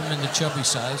don't have them in the chubby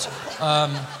size.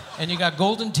 And you got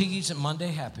Golden Tiki's at Monday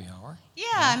Happy Hour. Yeah,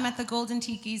 I'm at the Golden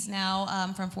Tiki's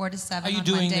now from 4 to 7 Are you on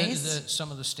doing Mondays. some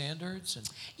of the standards?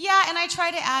 Yeah, and I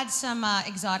try to add some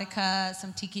exotica,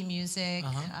 some tiki music.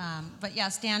 But yeah,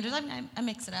 standards, I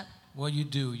mix it up. Well, you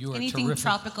do. You are Anything terrific.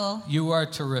 tropical. You are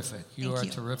terrific. You are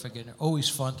terrific, and always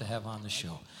fun to have on the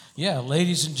show. Yeah,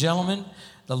 ladies and gentlemen,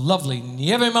 the lovely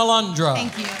Nieve Malandra.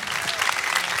 Thank you.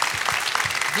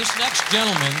 This next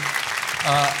gentleman,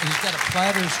 he's got a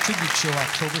Platters tribute show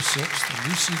October 6th, a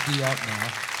new CD out now.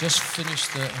 Just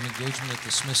finished an engagement at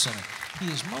the Smith Center. He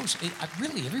is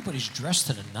really, everybody's dressed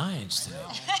to the nines today.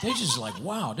 They're just like,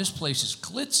 wow, this place is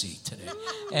glitzy today.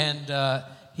 And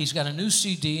he's got a new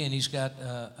CD, and he's got,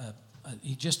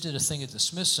 he just did a thing at the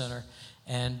Smith Center,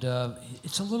 and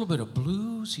it's a little bit of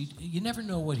blues. You never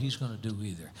know what he's going to do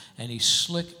either. And he's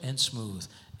slick and smooth,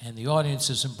 and the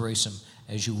audiences embrace him,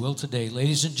 as you will today.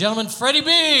 Ladies and gentlemen, Freddie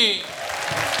B.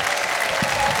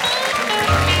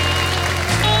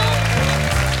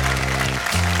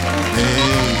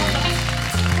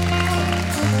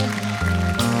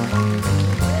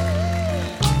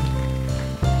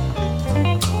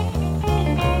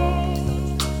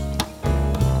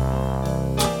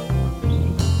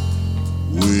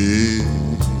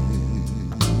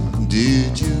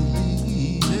 Did you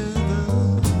leave?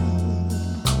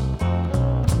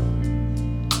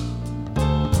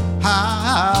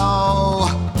 How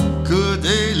could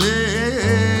they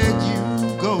let you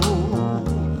go?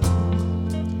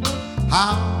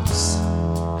 How's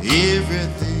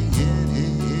everything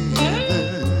in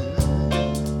heaven?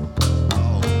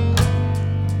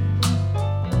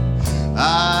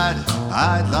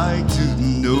 I'd like to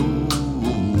know.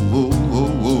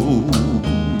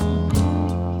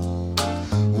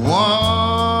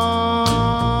 Why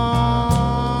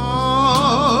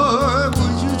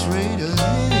would you trade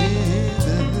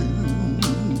heaven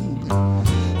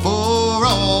for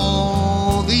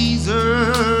all these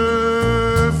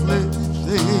earthly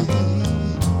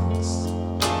things?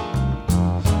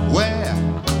 Where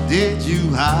did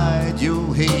you hide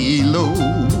your halo?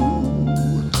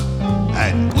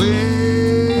 And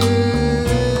where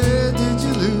did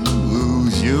you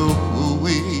lose your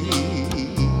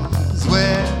wings?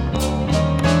 Where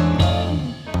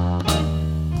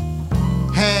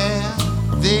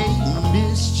they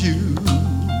missed you,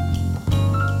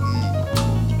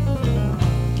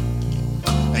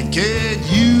 and can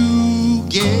you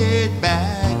get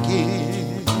back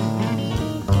in?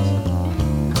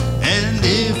 And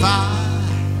if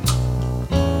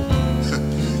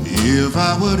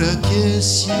I were to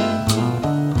kiss you,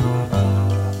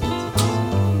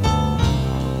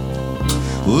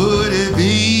 would it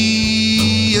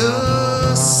be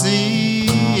a sin?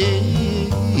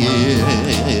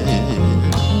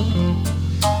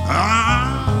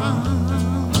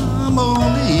 I'm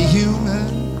only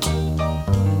human,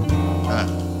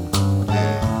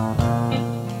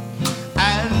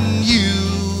 and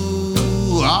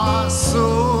you are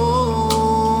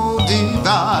so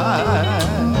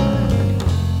divine.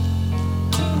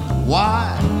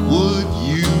 Why would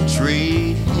you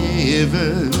trade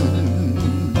heaven?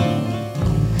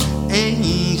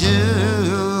 Angel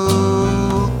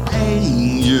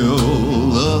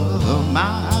of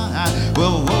mine.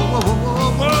 Whoa, whoa, whoa, whoa,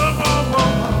 whoa, whoa,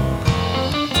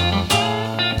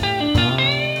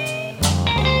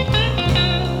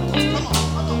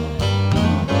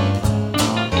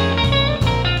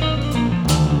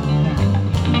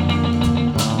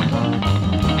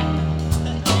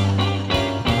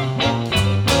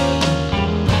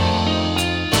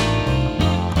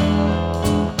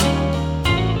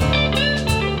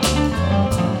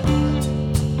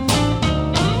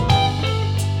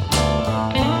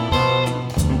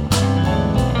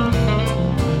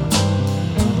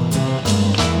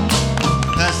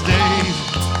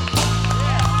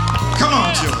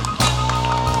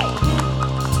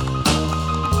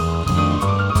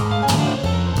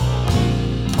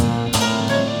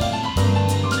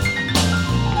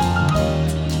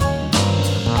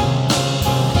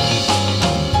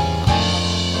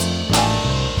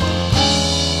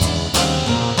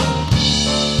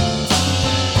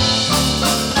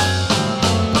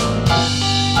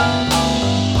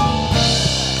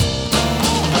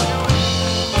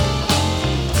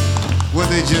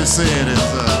 say it is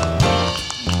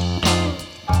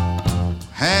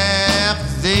half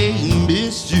they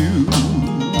missed you.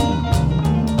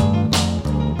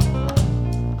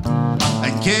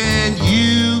 And can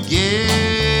you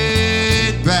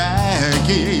get back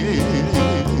in?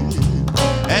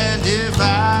 And if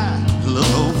I,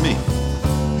 love me,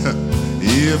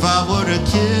 if I were to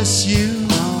kiss you,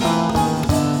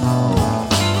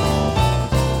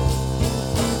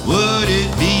 would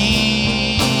it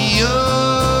be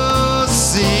a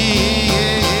sin?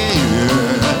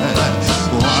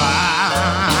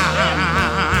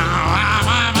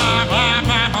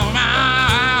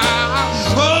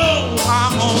 Oh,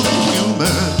 I'm only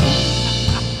human,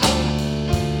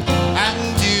 and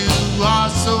you are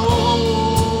so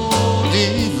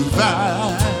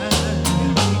divine.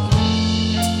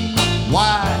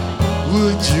 Why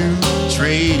would you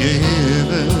trade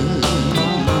heaven?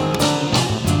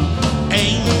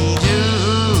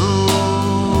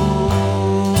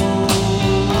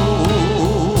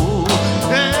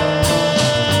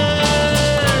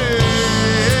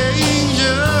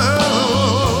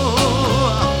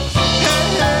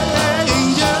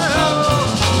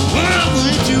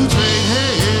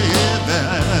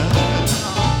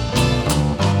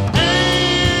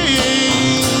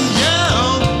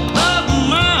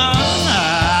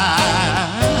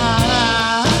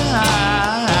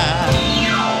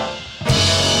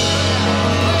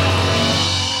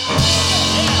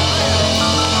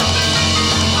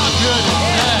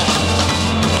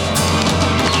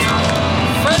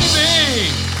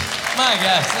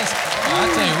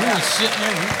 Sitting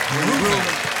there,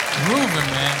 grooving,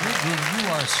 man. You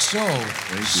are so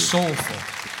soulful.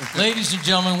 Ladies and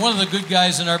gentlemen, one of the good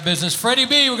guys in our business, Freddie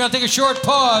B. We're going to take a short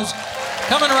pause.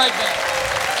 Coming right back.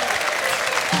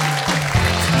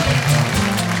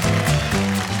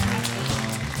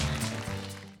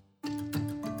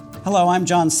 Hello, I'm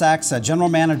John Sachs, General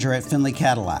Manager at Findlay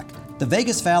Cadillac. The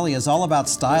Vegas Valley is all about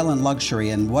style and luxury,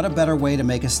 and what a better way to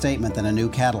make a statement than a new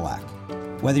Cadillac.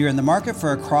 Whether you're in the market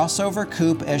for a crossover,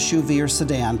 coupe, SUV, or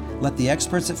sedan, let the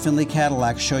experts at Findlay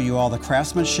Cadillac show you all the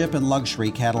craftsmanship and luxury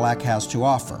Cadillac has to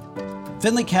offer.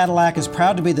 Findlay Cadillac is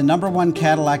proud to be the #1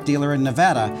 Cadillac dealer in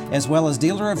Nevada, as well as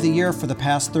Dealer of the Year for the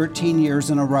past 13 years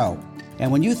in a row.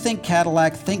 And when you think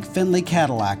Cadillac, think Findlay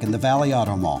Cadillac in the Valley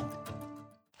Auto Mall.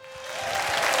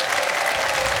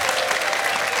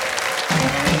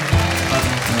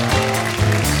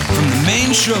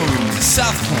 Main showroom in the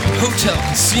South Point Hotel,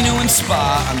 Casino, and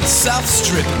Spa on the South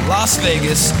Strip in Las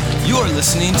Vegas, you're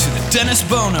listening to The Dennis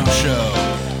Bono Show.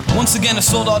 Once again, a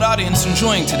sold-out audience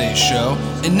enjoying today's show.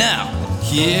 And now,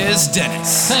 here's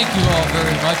Dennis. Thank you all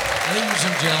very much. Ladies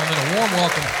and gentlemen, a warm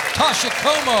welcome, Tasha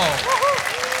Como.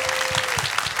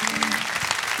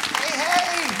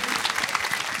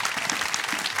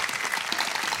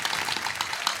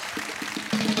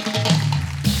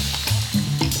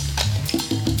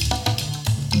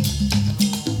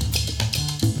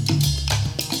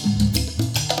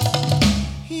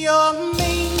 You're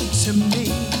mean to me.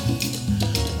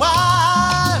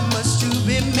 Why must you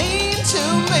be mean to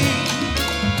me?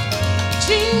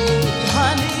 Gee,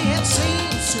 honey, it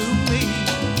seems to me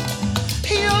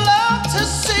you love to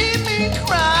see me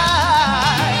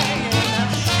cry,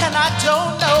 and I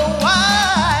don't know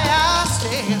why I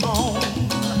stay home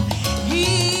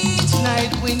each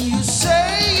night when you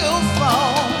say you'll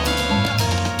phone.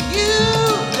 You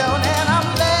don't, and I'm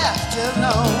left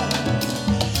alone.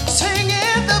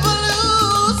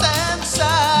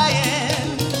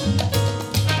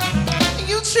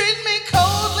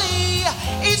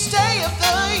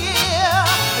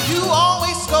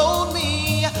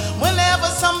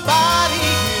 Somebody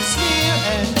is near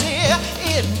and dear.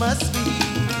 It must be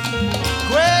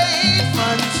great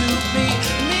fun to be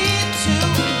mean to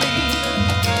me.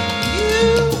 You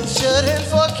shouldn't,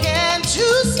 for can't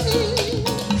you see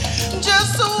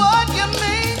just what you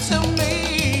mean to me?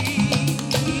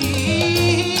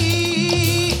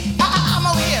 I'm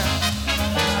over here.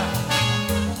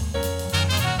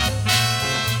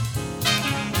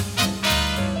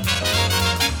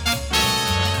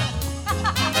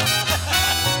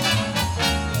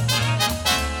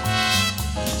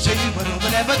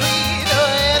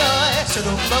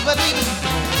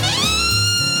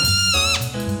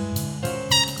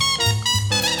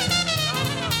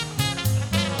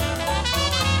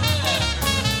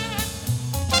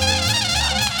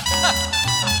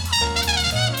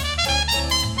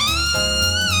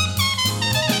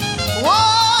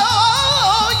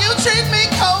 Whoa, you treat me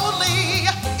coldly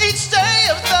each day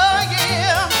of the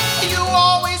year. You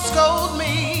always scold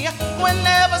me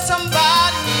whenever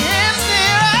somebody is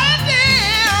near. And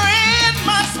dear, it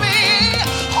must be,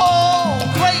 oh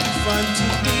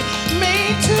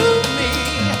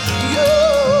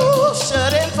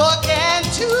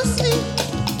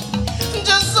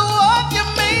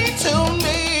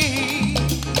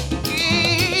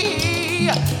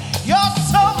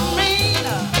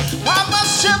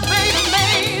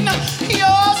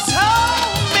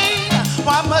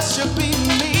you be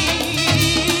mean.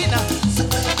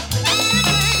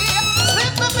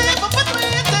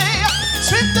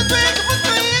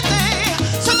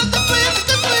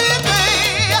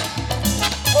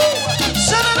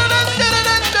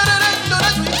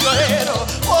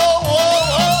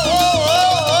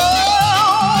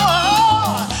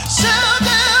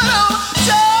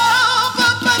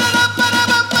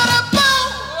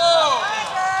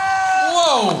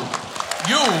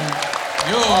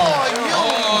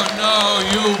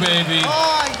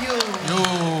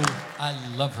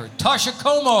 Love her. Tasha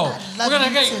Como. We're going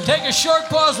to take a short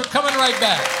pause. We're coming right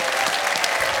back.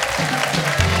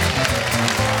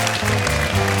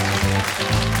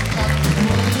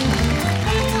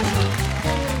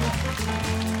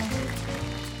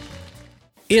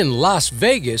 In Las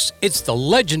Vegas, it's the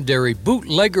legendary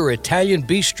Bootlegger Italian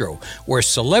Bistro, where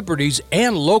celebrities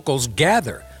and locals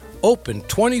gather. Open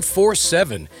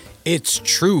 24/7. It's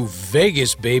true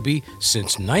Vegas, baby,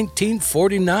 since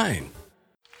 1949.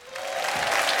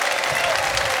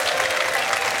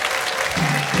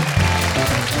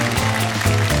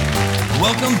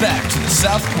 Welcome back to the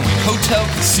South Point Hotel,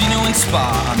 Casino, and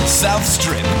Spa on the South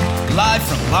Strip. Live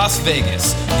from Las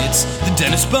Vegas, it's the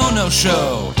Dennis Bono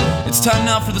Show. It's time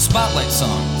now for the Spotlight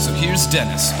song, so here's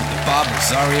Dennis with the Bob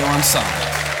Rosario Ensemble.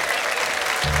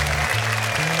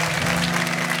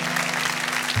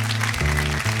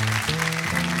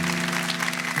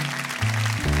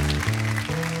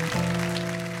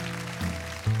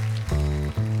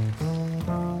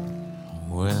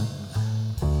 When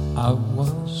I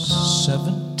was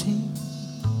 17,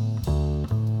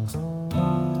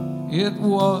 it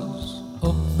was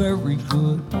a very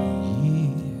good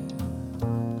year.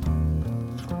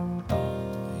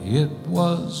 It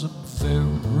was a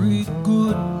very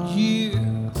good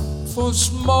year for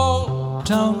small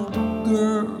town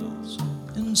girls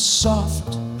and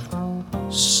soft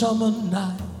summer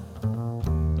nights.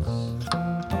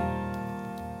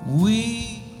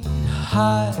 We'd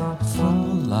hide from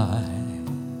the lights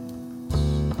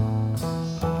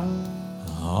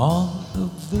on the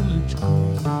village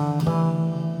green,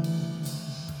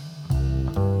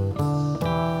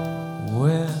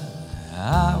 when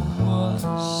I was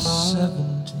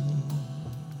 17.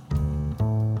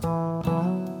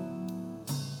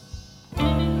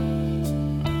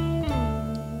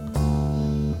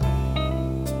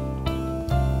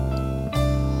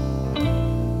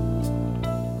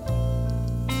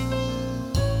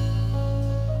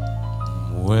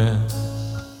 When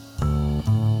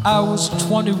I was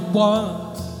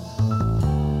 21,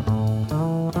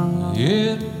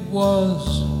 it was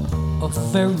a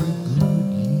very good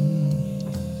year.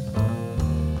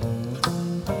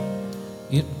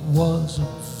 It was a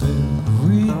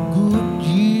very good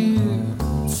year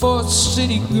for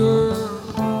city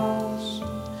girls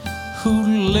who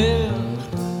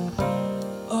lived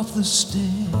up the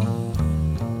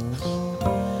stairs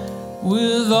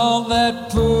with all that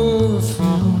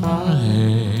perfume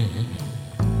hair.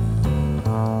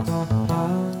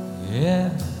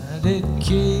 Yeah, it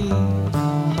came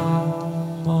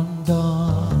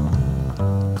undone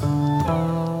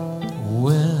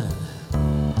when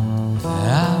I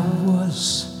was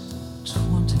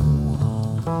 21.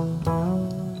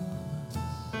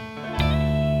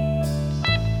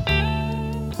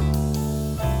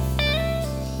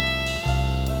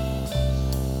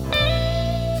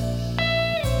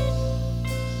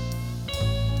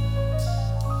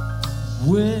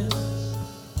 When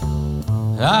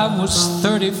I was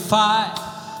 35,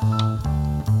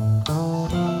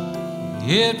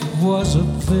 it was a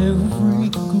very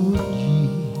good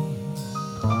year.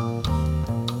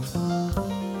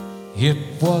 It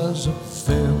was a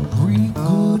very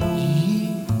good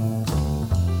year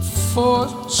for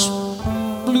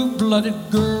blue-blooded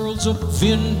girls of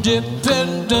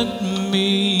independent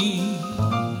means.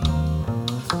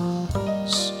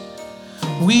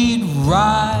 We'd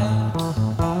ride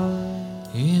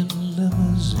in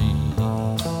limousines.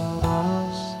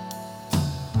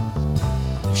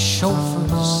 The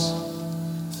chauffeurs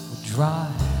would drive.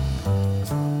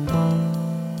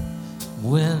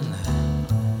 When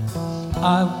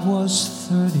I was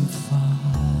 35.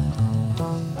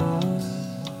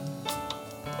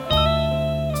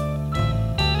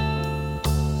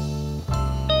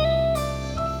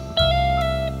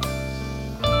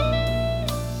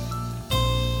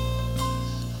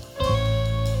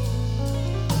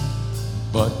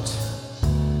 But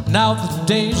now the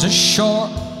days are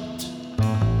short.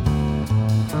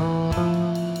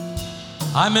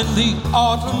 I'm in the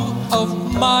autumn of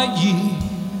my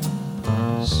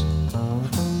years,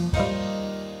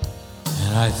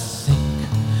 and I think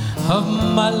of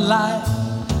my life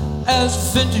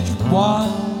as vintage wine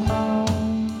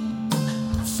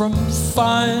from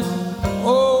fine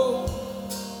old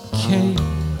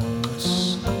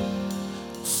cakes,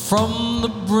 from the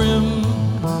brim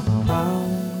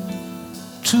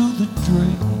to the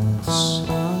dregs.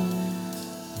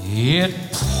 It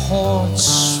poured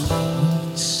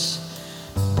sweet,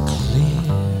 clear.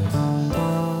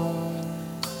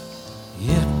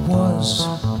 It was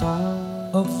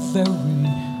a very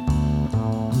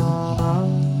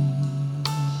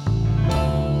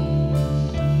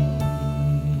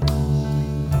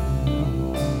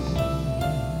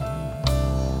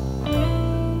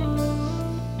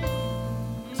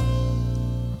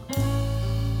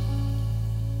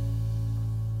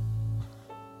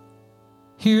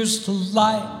here's to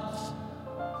life,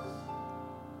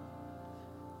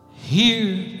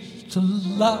 here's to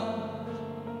love,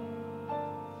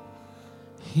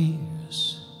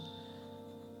 here's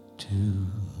to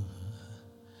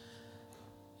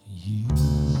you.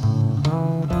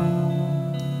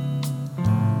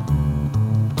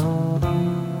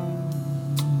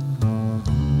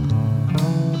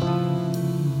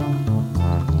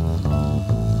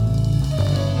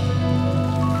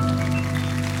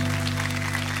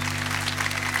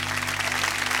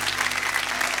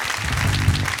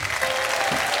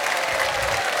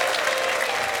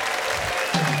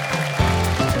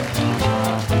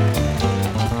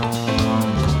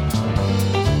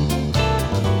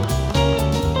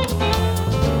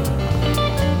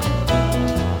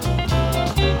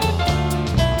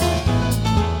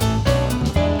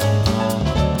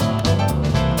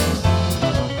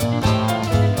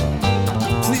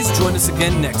 Join us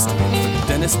again next week for the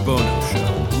Dennis Bono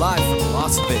Show, live from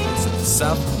Las Vegas at the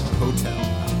South Point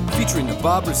Hotel, featuring the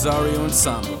Bob Rosario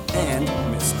Ensemble and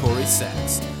Miss Corrie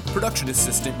Sachs. Production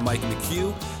assistant Mike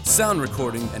McHugh, sound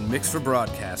recording and mix for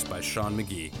broadcast by Sean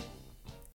McGee.